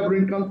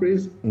neighboring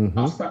countries,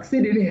 have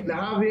succeeded in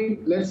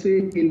having, let's say,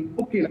 in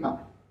Burkina,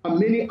 and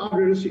many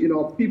others,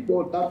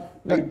 people that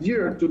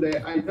adhere to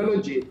their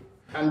ideology.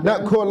 And now,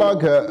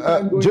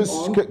 Koalaga,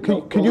 just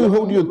can you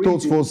hold your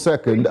thoughts for a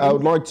second? I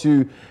would like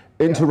to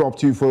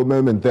interrupt you for a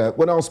moment there.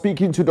 When I was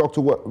speaking to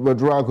Dr.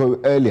 Ouedraogo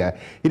earlier,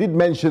 he did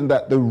mention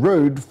that the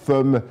road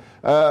from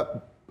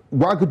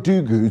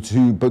Ouagadougou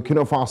to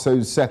Burkina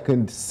Faso's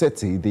second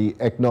city, the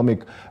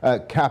economic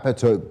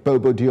capital,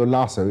 Bobo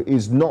Dioulasso,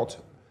 is not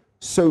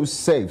so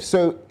safe.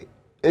 So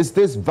is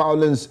this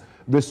violence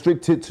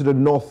restricted to the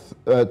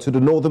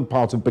northern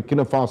part of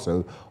Burkina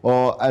Faso,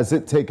 or has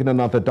it taken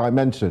another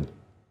dimension?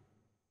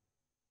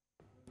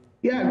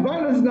 Yeah,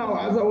 violence now,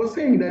 as I was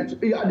saying, that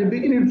at the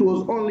beginning it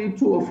was only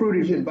 2 or 3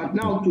 regions, but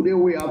now today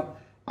we have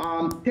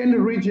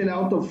 10 regions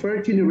out of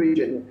 13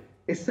 regions,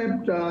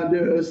 except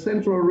the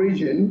central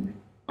region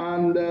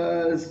and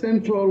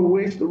central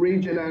west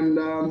region and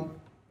the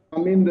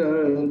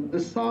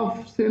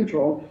south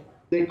central.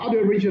 The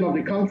other region of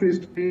the country is,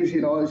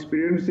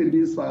 experiencing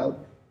this violent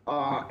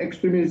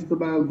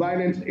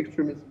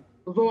extremism.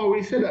 So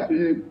we say that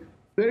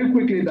very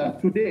quickly that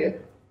today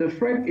the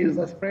threat is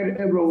spread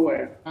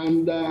everywhere,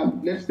 and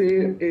let's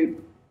say it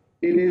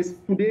is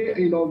today,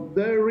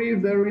 very,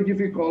 very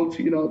difficult,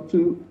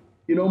 to,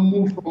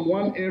 move from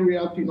one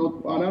area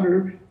to,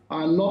 another,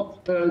 and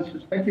not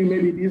suspecting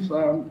maybe these,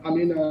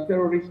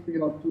 terrorists,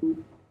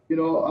 to,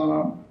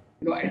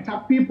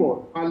 attack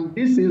people, and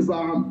this is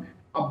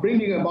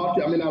bringing about,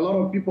 a lot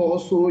of people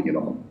also,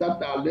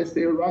 that are, let's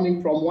say,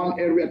 running from one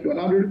area to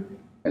another,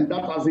 and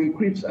that has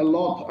increased a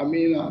lot,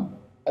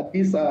 at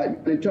this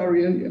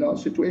humanitarian,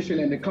 situation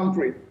in the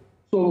country.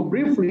 So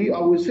briefly, I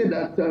will say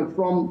that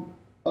from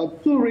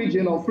 2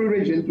 regions or 3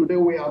 regions, today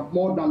we have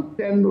more than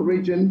 10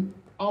 regions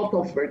out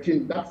of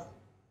 13. That's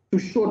to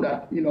show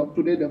that,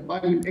 today the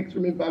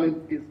extreme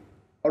violence is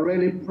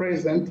really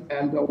present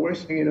and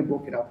worsening in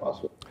Burkina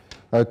Faso.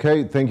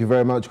 Okay, thank you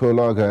very much,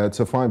 Koalaga.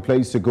 It's a fine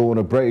place to go on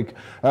a break.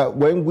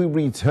 When we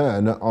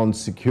return on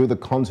Secure the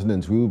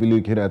Continent, we will be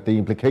looking at the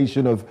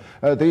implication of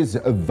this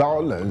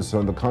violence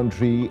on the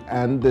country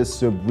and the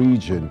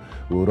sub-region.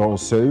 We would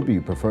also be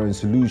preferring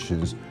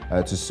solutions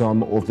to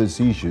some of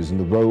these issues and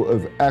the role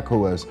of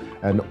ECOWAS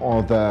and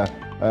other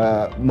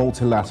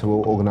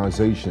multilateral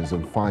organizations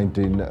and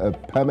finding a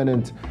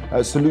permanent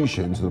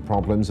solution to the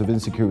problems of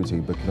insecurity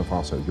in Burkina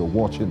Faso. You're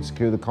watching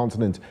Secure the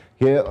Continent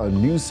here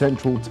on News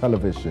Central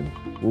Television.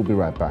 We'll be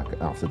right back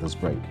after this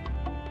break.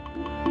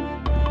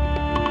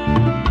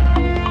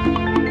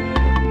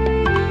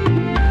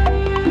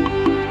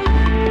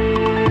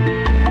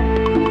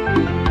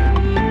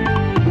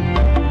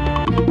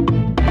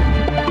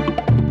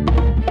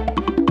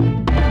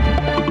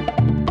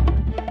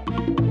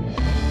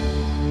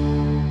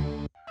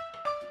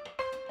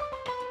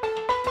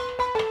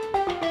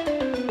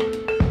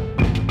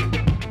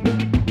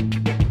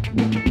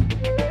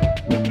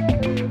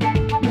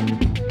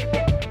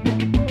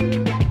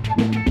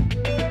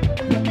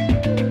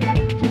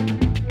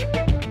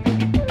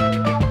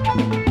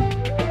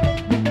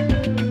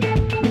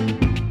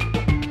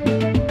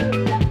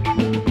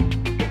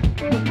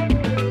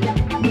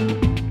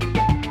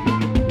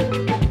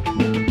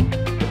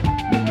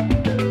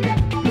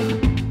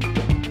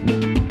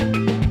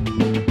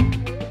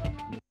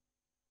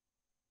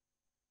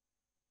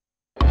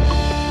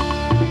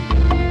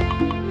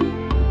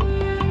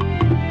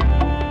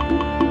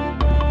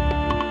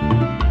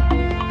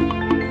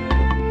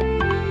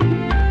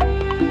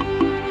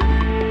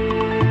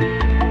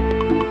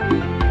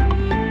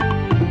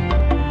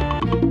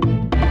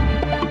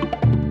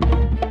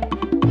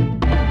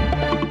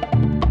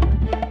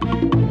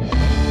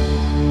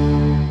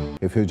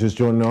 If you're just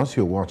joining us,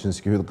 you're watching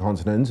Secure the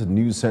Continent,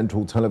 News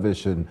Central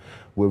Television.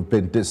 We've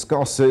been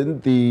discussing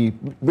the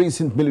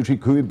recent military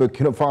coup in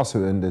Burkina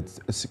Faso and its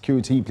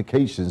security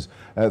implications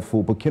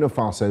for Burkina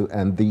Faso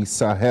and the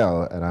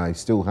Sahel. And I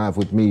still have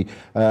with me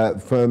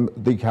from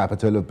the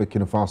capital of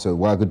Burkina Faso,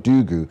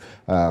 Ouagadougou,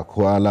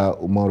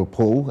 Oumarou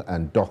Paul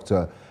and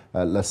Dr.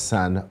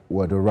 Lasanne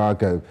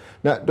Ouedraogo.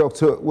 Now,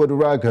 Dr.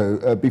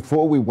 Ouedraogo,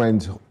 before we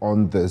went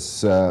on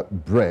this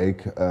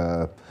break,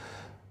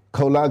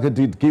 Koalaga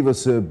did give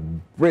us a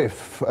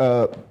brief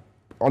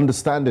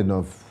understanding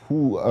of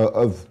who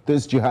of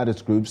these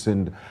jihadist groups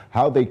and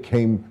how they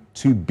came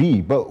to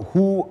be. But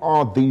who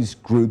are these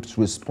groups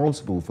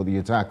responsible for the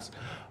attacks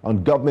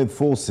on government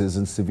forces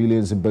and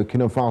civilians in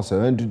Burkina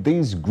Faso? And do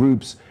these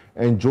groups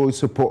enjoy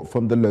support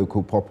from the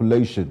local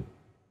population?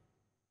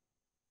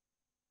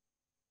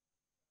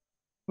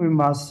 We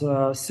must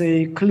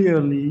say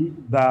clearly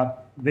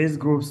that these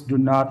groups do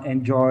not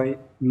enjoy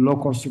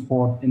local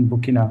support in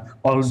Burkina,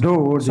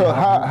 although... So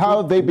how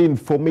have they been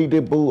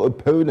formidable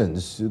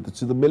opponents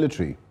to the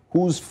military?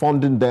 Who's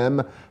funding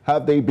them?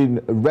 Have they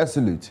been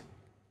resolute?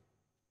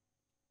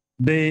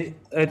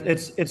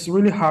 It's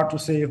really hard to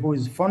say who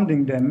is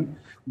funding them,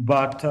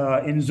 but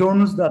in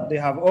zones that they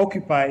have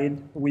occupied,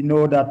 we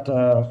know that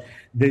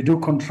they do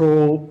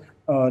control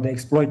the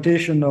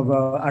exploitation of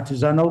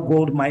artisanal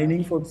gold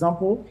mining, for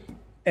example,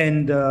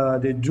 and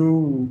they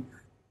do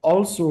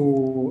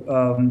also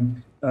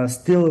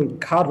steal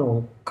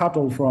cattle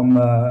from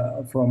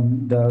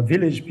the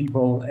village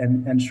people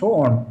and so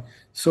on.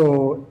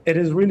 So it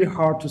is really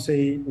hard to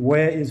say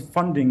where is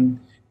funding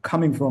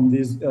coming from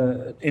these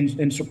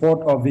in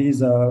support of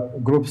these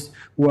groups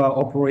who are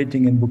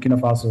operating in Burkina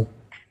Faso.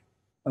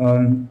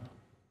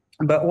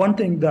 But one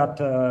thing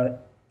that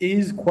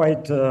is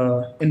quite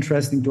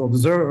interesting to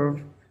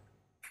observe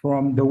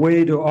from the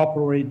way they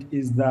operate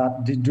is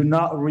that they do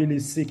not really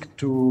seek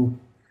to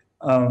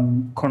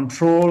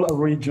control a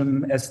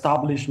region,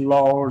 establish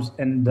laws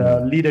and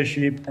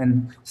leadership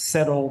and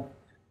settle.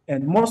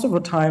 And most of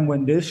the time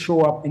when they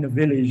show up in a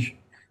village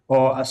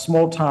or a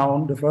small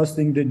town, the first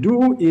thing they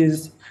do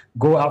is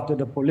go after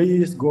the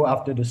police, go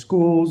after the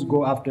schools,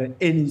 go after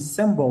any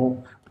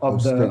symbol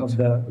of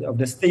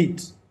the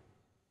state.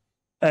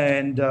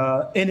 And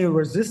any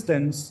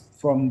resistance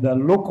from the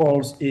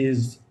locals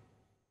is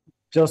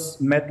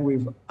just met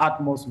with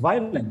utmost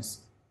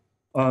violence.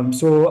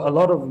 So a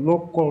lot of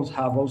locals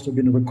have also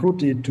been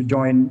recruited to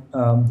join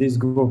these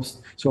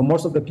groups. So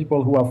most of the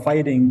people who are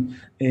fighting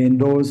in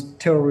those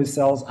terrorist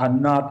cells are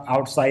not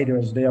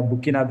outsiders, they are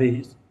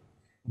Burkinabés.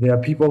 There are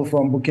people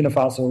from Burkina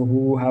Faso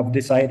who have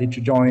decided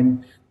to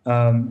join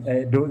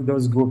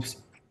those groups.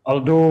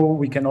 Although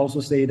we can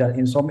also say that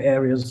in some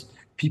areas,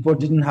 people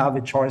didn't have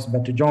a choice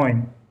but to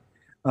join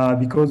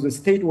because the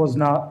state was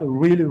not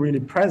really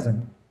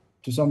present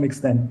to some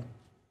extent.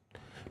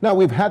 Now,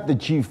 we've had the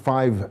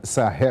G5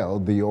 Sahel,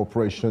 the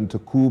Operation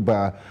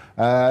Takuba.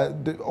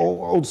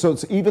 Also,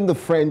 even the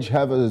French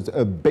have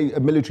a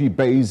military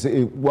base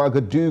in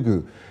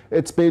Ouagadougou.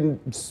 It's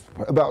been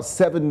about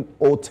 7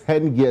 or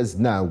 10 years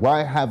now.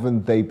 Why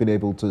haven't they been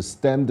able to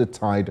stem the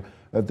tide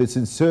of this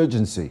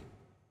insurgency?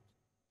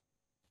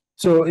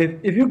 So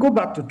if you go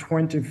back to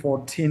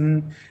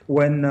 2014,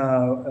 when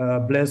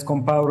Blaise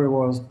Compaoré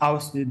was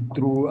ousted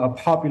through a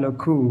popular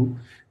coup,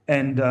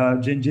 and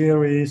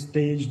Gingiri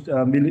staged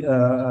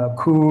a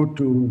coup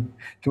to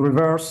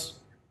reverse,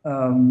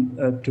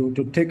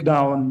 to take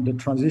down the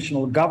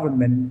transitional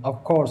government.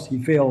 Of course,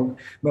 he failed.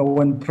 But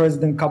when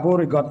President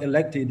Kabore got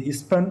elected, he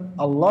spent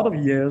a lot of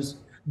years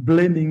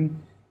blaming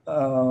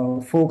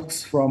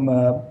folks from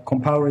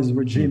Compaoré's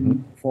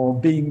regime for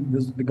being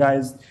the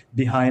guys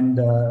behind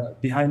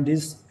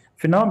this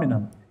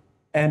phenomenon.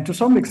 And to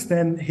some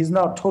extent, he's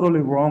not totally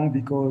wrong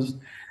because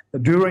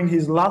during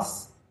his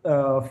last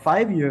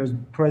 5 years,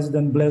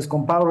 President Blaise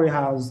Compaoré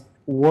has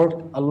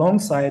worked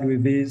alongside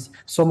with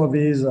some of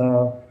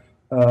the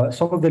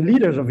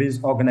leaders of his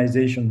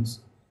organizations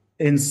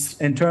in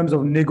terms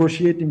of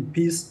negotiating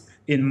peace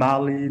in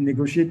Mali,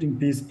 negotiating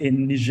peace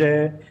in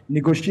Niger,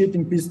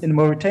 negotiating peace in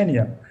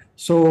Mauritania.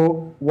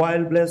 So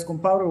while Blaise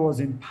Compaoré was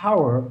in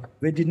power,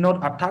 they did not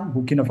attack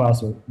Burkina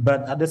Faso,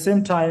 but at the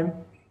same time,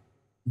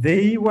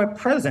 they were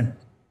present.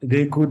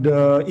 They could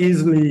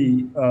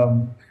easily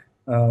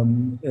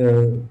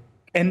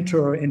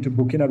enter into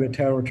Burkinabe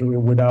territory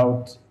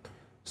without...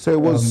 So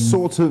it was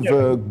sort of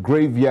a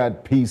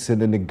graveyard peace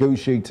and a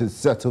negotiated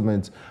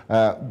settlement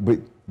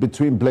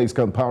between Blaise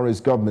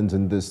Compaoré's government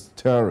and this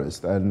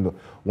terrorist. And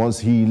once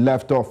he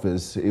left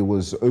office, it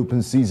was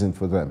open season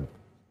for them.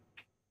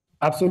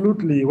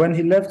 Absolutely. When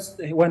he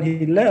left,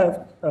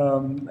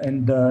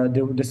 and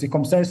the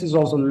circumstances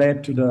also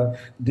led to the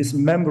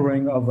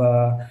dismembering of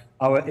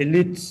our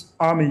elite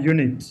army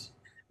unit,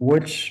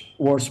 which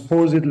was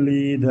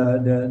supposedly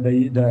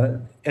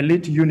the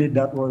elite unit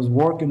that was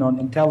working on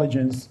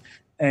intelligence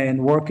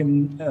and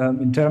working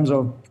in terms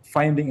of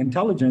finding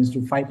intelligence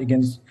to fight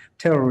against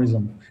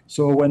terrorism.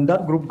 So when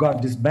that group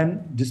got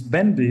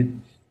disbanded,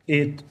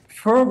 it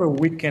further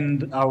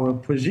weakened our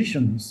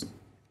positions.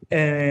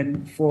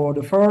 And for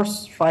the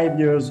first 5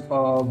 years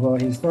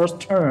of his first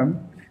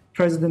term,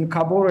 President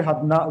Kabore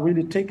had not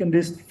really taken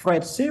this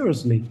threat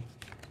seriously.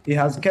 He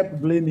has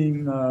kept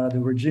blaming the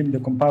regime, the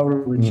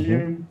Compaoré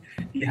regime.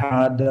 He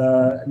had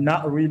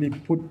not really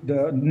put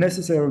the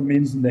necessary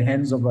means in the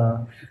hands of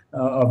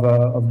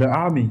the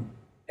army.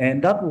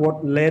 And that's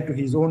what led to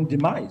his own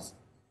demise.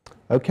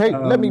 Okay,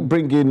 let me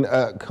bring in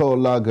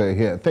Koalaga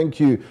here. Thank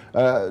you,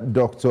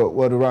 Dr.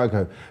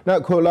 Ouedraogo. Now,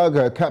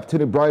 Koalaga,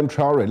 Captain Ibrahim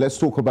Traoré, let's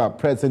talk about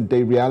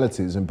present-day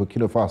realities in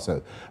Burkina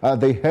Faso.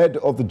 The head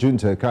of the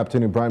junta,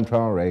 Captain Ibrahim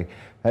Traoré,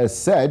 has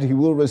said he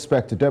will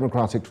respect the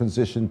democratic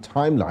transition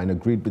timeline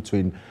agreed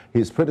between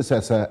his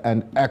predecessor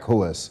and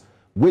ECOWAS,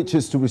 which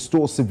is to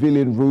restore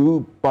civilian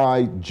rule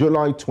by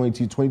July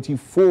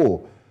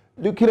 2024.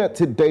 Looking at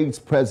today's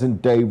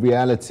present-day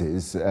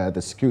realities,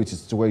 the security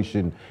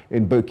situation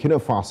in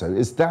Burkina Faso,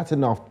 is that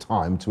enough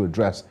time to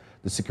address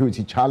the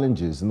security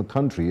challenges in the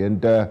country?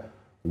 And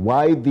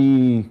why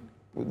the,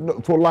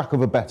 for lack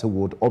of a better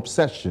word,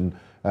 obsession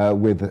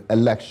with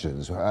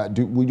elections?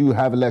 Will you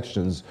have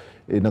elections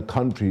in a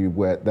country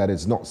where that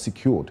is not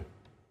secured?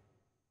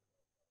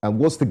 And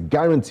what's the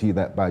guarantee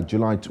that by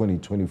July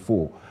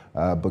 2024,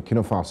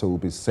 Burkina Faso will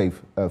be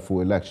safe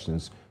for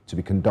elections to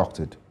be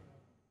conducted?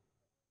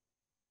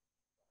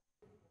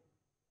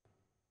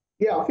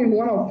 Yeah, I think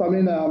one of,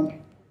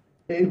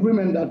 the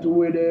agreement that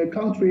with the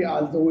country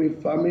has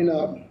with,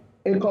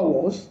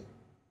 ECOWAS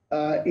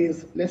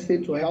is, let's say,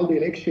 to hold the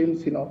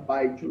elections,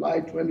 by July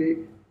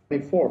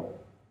 2024.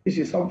 This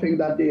is something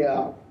that they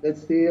are,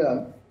 let's say,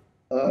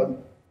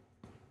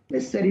 they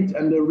said it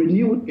and they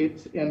renewed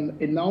it and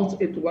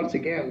announced it once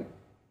again,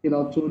 to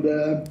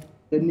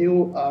the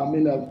new,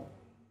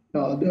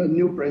 the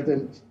new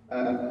president,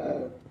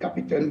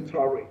 Captain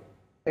Traoré.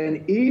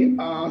 And he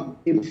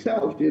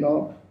himself,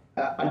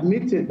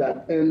 admitted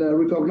that and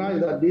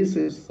recognized that this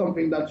is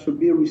something that should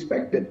be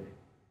respected.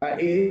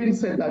 He even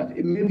said that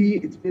it may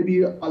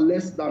be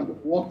less than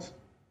what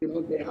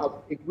they have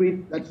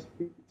agreed. That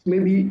it's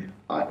maybe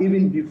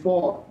even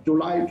before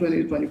July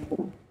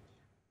 2024.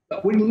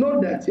 But we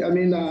know that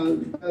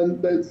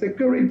the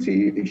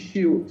security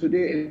issue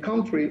today in the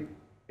country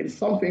is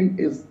something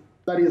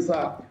that is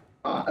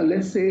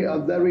let's say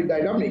very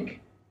dynamic,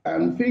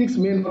 and things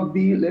may not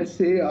be, let's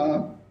say,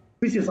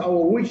 this is our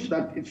wish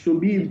that it should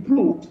be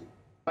improved,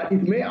 but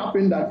it may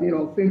happen that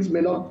things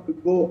may not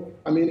go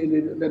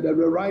in the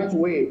right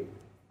way.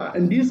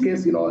 In this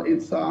case,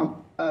 it's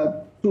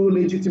too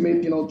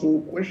legitimate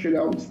to question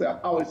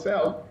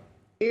ourselves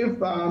if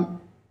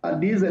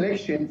these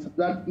elections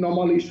that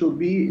normally should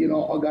be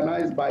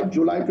organized by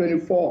July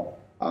 24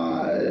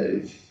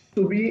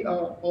 should be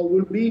or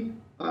will be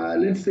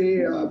let's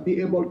say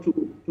be able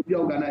to be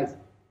organized.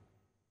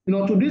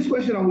 To this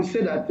question, I would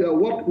say that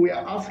what we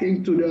are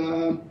asking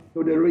to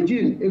the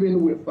regime,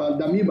 even with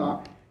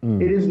Damiba,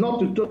 it is not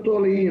to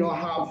totally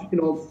have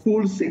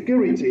full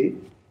security,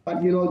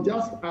 but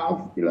just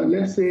have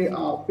let's say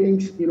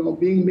things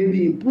being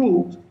maybe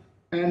improved,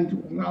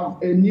 and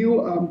have a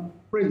new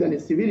president, a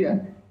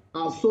civilian,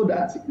 so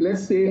that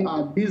let's say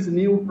this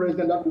new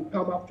president that will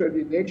come after the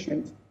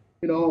elections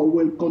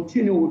will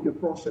continue with the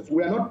process.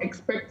 We are not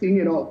expecting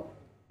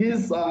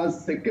this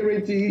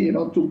security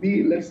to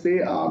be, let's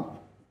say,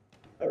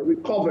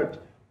 recovered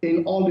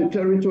in all the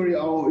territory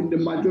or in the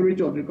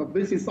majority of the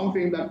country. This is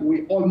something that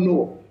we all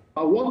know.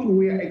 What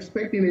we are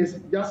expecting is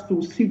just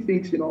to see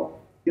things,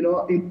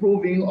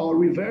 improving or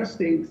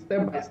reversing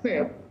step by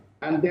step,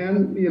 and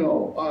then,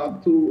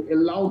 to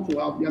allow to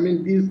have,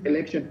 this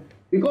election.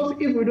 Because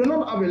if we do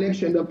not have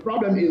election, the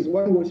problem is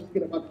when we're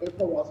speaking about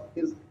ECOWAS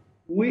is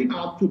we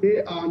are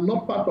today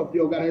not part of the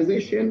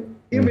organization,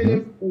 even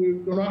if we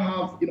do not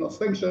have,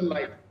 sanction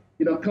like,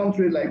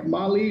 country like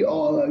Mali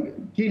or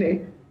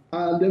Guinea.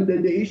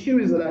 The issue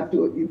is that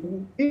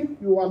if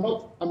you are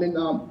not,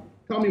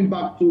 coming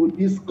back to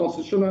this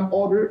constitutional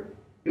order,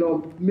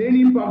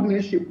 many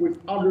partnership with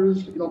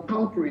others,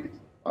 countries.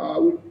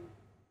 We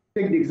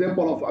take the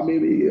example of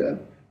maybe the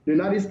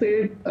United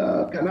States,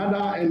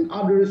 Canada, and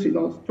others,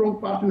 strong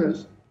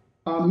partners.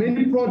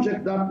 Many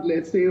projects that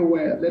let's say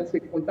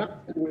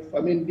conducted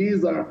with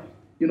these are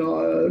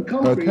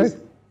countries,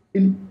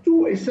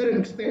 to a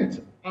certain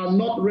extent, are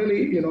not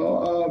really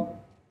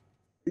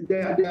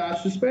they are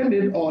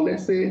suspended, or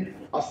let's say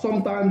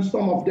sometimes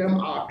some of them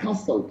are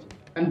cancelled,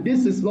 and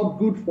this is not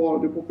good for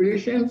the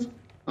populations.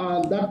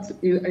 That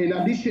in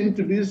addition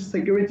to these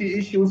security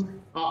issues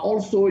are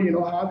also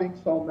having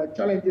some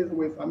challenges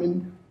with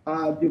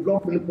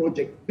development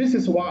projects. This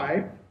is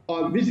why,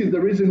 this is the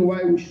reason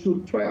why we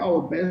should try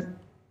our best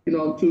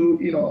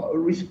to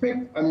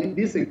respect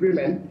this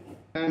agreement,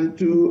 and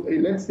to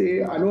let's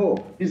say, I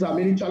know these are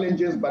many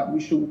challenges, but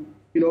we should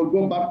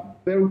go back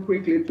very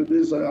quickly to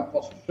these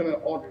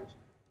constitutional orders,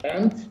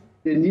 and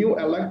the new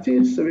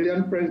elected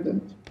civilian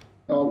president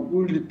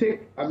will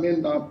take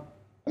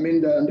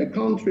the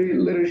country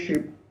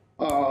leadership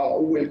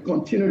will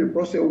continue the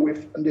process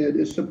with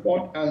the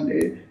support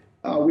and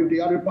with the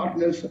other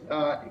partners,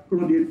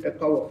 including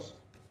ECOWAS.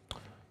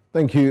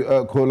 Thank you,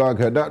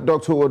 Koalaga. Now,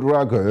 Dr.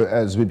 Ouedraogo,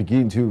 as we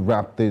begin to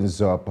wrap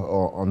things up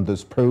on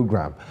this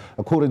program,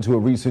 according to a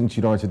recent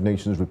United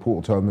Nations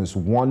report, almost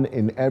 1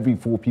 in every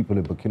 4 people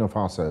in Burkina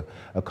Faso,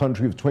 a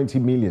country of 20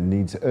 million,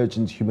 needs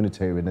urgent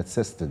humanitarian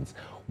assistance.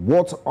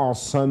 What are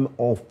some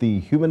of the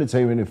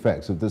humanitarian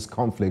effects of this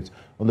conflict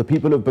on the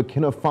people of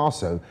Burkina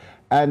Faso?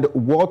 And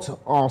what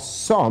are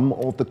some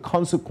of the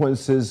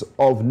consequences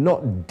of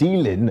not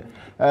dealing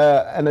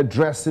and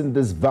addressing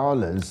this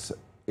violence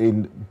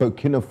in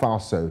Burkina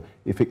Faso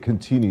if it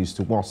continues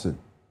to worsen?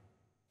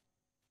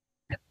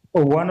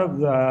 One of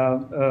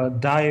the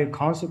dire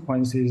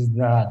consequences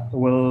that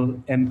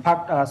will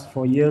impact us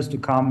for years to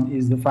come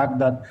is the fact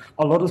that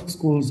a lot of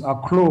schools are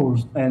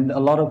closed, and a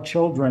lot of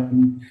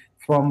children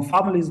from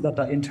families that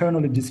are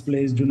internally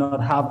displaced do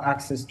not have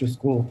access to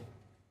school.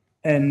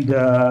 And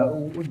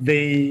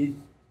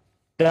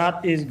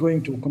that is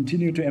going to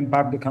continue to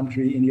impact the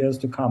country in years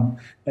to come.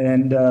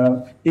 And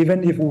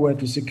even if we were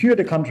to secure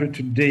the country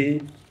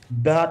today,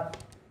 that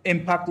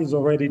impact is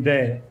already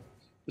there.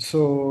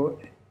 So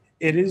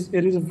it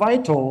is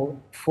vital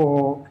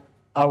for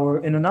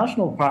our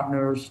international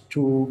partners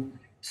to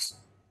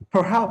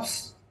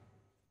perhaps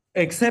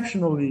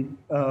exceptionally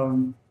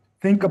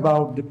think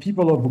about the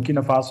people of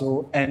Burkina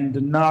Faso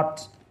and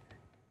not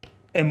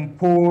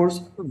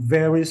impose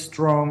very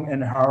strong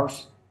and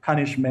harsh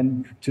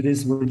punishment to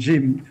this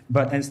regime,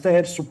 but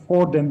instead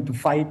support them to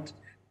fight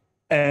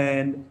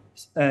and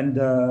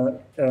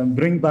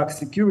bring back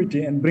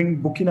security and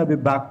bring Burkina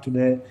back to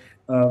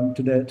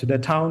their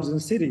towns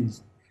and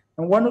cities.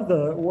 And one of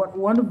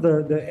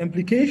the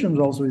implications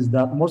also is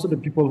that most of the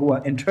people who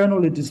are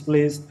internally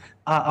displaced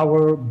are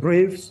our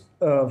brave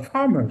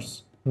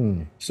farmers.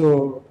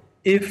 So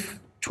if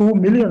 2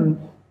 million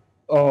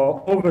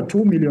or over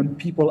 2 million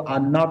people are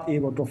not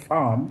able to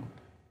farm,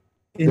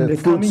 in the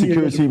food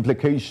security years,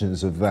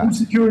 implications of that. Food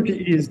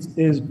security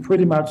is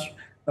pretty much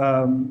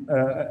a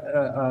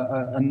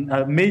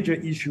major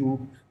issue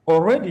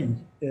already.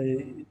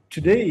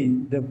 Today,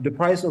 the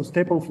price of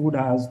staple food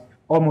has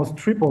almost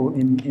tripled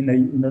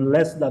in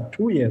less than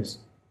 2 years.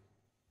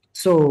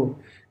 So,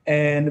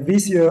 and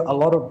this year, a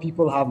lot of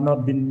people have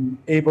not been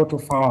able to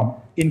farm,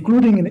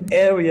 including in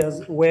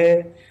areas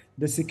where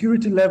the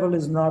security level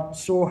is not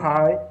so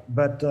high,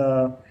 but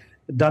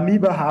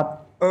Damiba had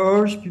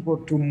urged people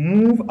to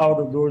move out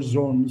of those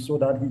zones so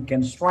that he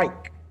can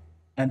strike.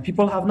 And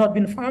people have not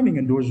been farming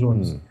in those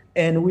zones.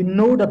 And we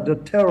know that the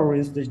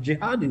terrorists, the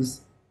jihadists,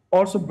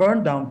 also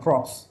burn down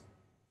crops.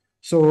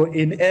 So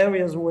in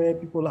areas where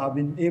people have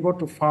been able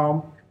to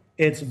farm,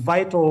 it's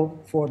vital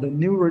for the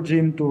new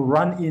regime to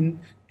run in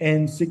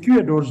and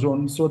secure those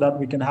zones so that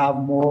we can have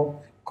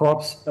more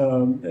crops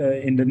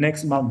in the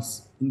next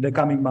months, in the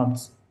coming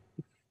months.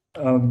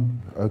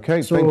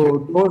 Okay, so thank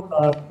you. Those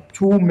are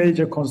two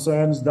major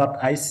concerns that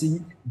I see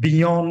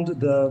beyond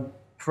the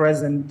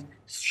present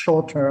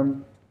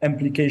short-term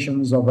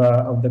implications of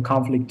the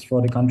conflict for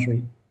the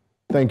country.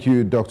 Thank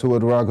you, Dr.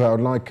 Ouedraogo.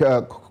 I'd like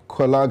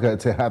Koalaga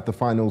to have the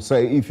final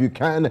say. If you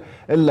can,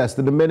 in less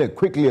than a minute,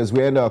 quickly as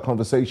we end our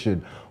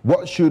conversation,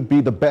 what should be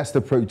the best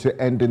approach to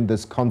ending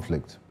this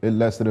conflict? In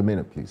less than a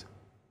minute, please.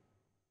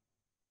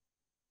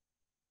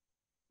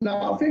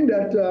 Now, I think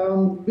that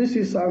this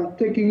is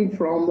taking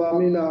from,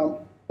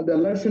 the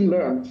lesson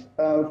learned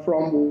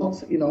from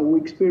what,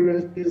 we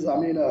experienced this,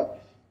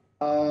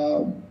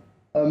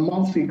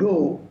 months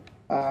ago,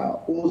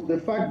 was the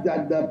fact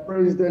that the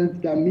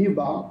President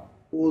Damiba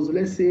was,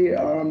 let's say,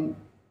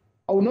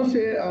 I would not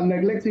say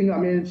neglecting,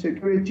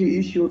 security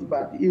issues,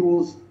 but he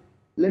was,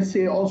 let's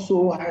say,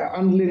 also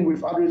handling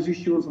with other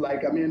issues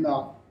like,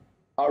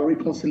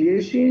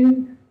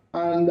 reconciliation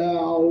and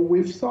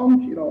with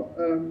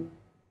some,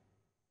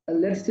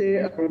 let's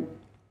say,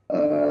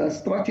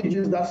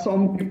 strategies that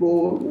some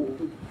people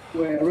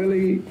were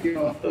really,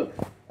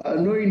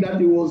 knowing that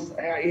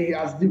he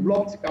has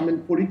developed,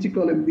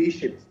 political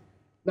ambitions.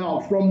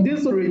 Now, from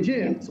these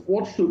regimes,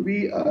 what should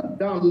be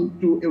done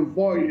to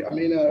avoid,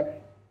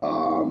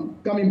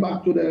 coming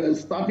back to the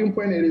starting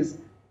point, it is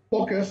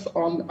focus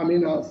on,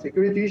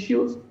 security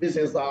issues. This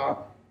is the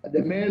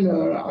main,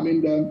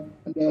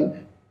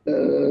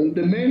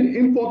 the main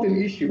important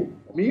issue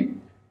for me,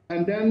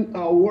 and then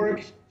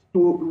work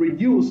to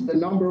reduce the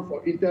number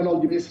of internal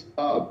displaced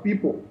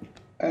people,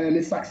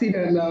 and succeed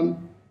in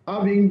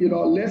having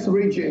less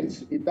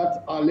regions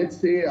that are, let's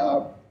say,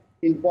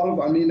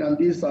 involved in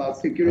these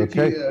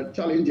security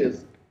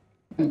challenges,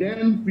 and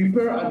then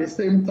prepare at the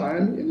same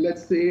time,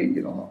 let's say,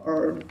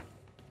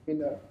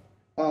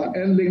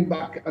 handling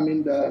back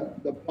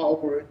the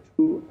power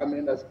to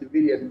a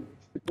civilian.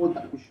 Suppose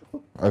that we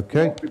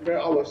should prepare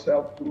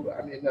ourselves to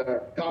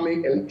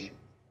coming election.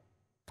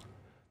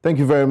 Thank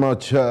you very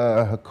much,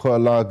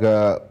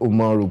 Koalaga,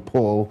 Oumarou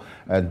Paul,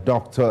 and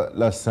Dr.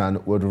 Lasanne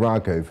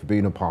Ouedraogo for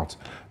being a part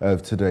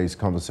of today's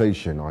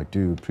conversation. I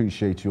do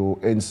appreciate your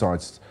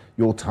insights,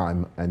 your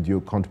time, and your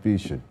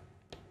contribution.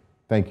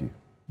 Thank you.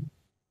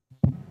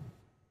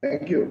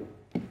 Thank you.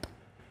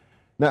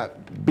 Now,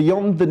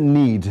 beyond the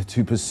need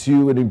to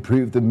pursue and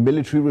improve the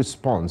military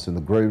response and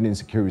the growing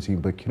insecurity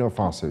in Burkina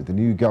Faso, the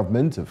new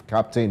government of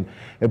Captain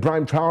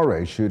Ibrahim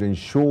Traoré should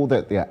ensure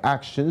that their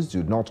actions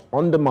do not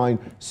undermine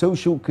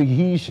social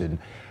cohesion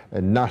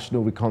and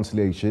national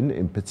reconciliation.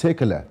 In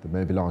particular, the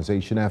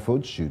mobilization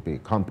efforts should be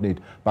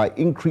accompanied by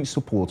increased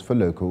support for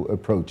local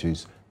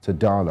approaches to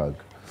dialogue.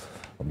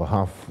 On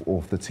behalf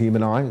of the team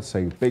and I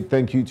say a big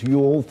thank you to you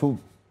all for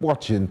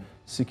watching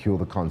Secure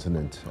the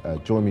Continent.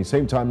 Join me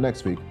same time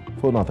next week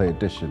for another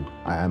edition.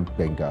 I am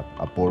Gbenga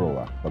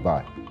Aborowa.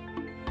 Bye-bye.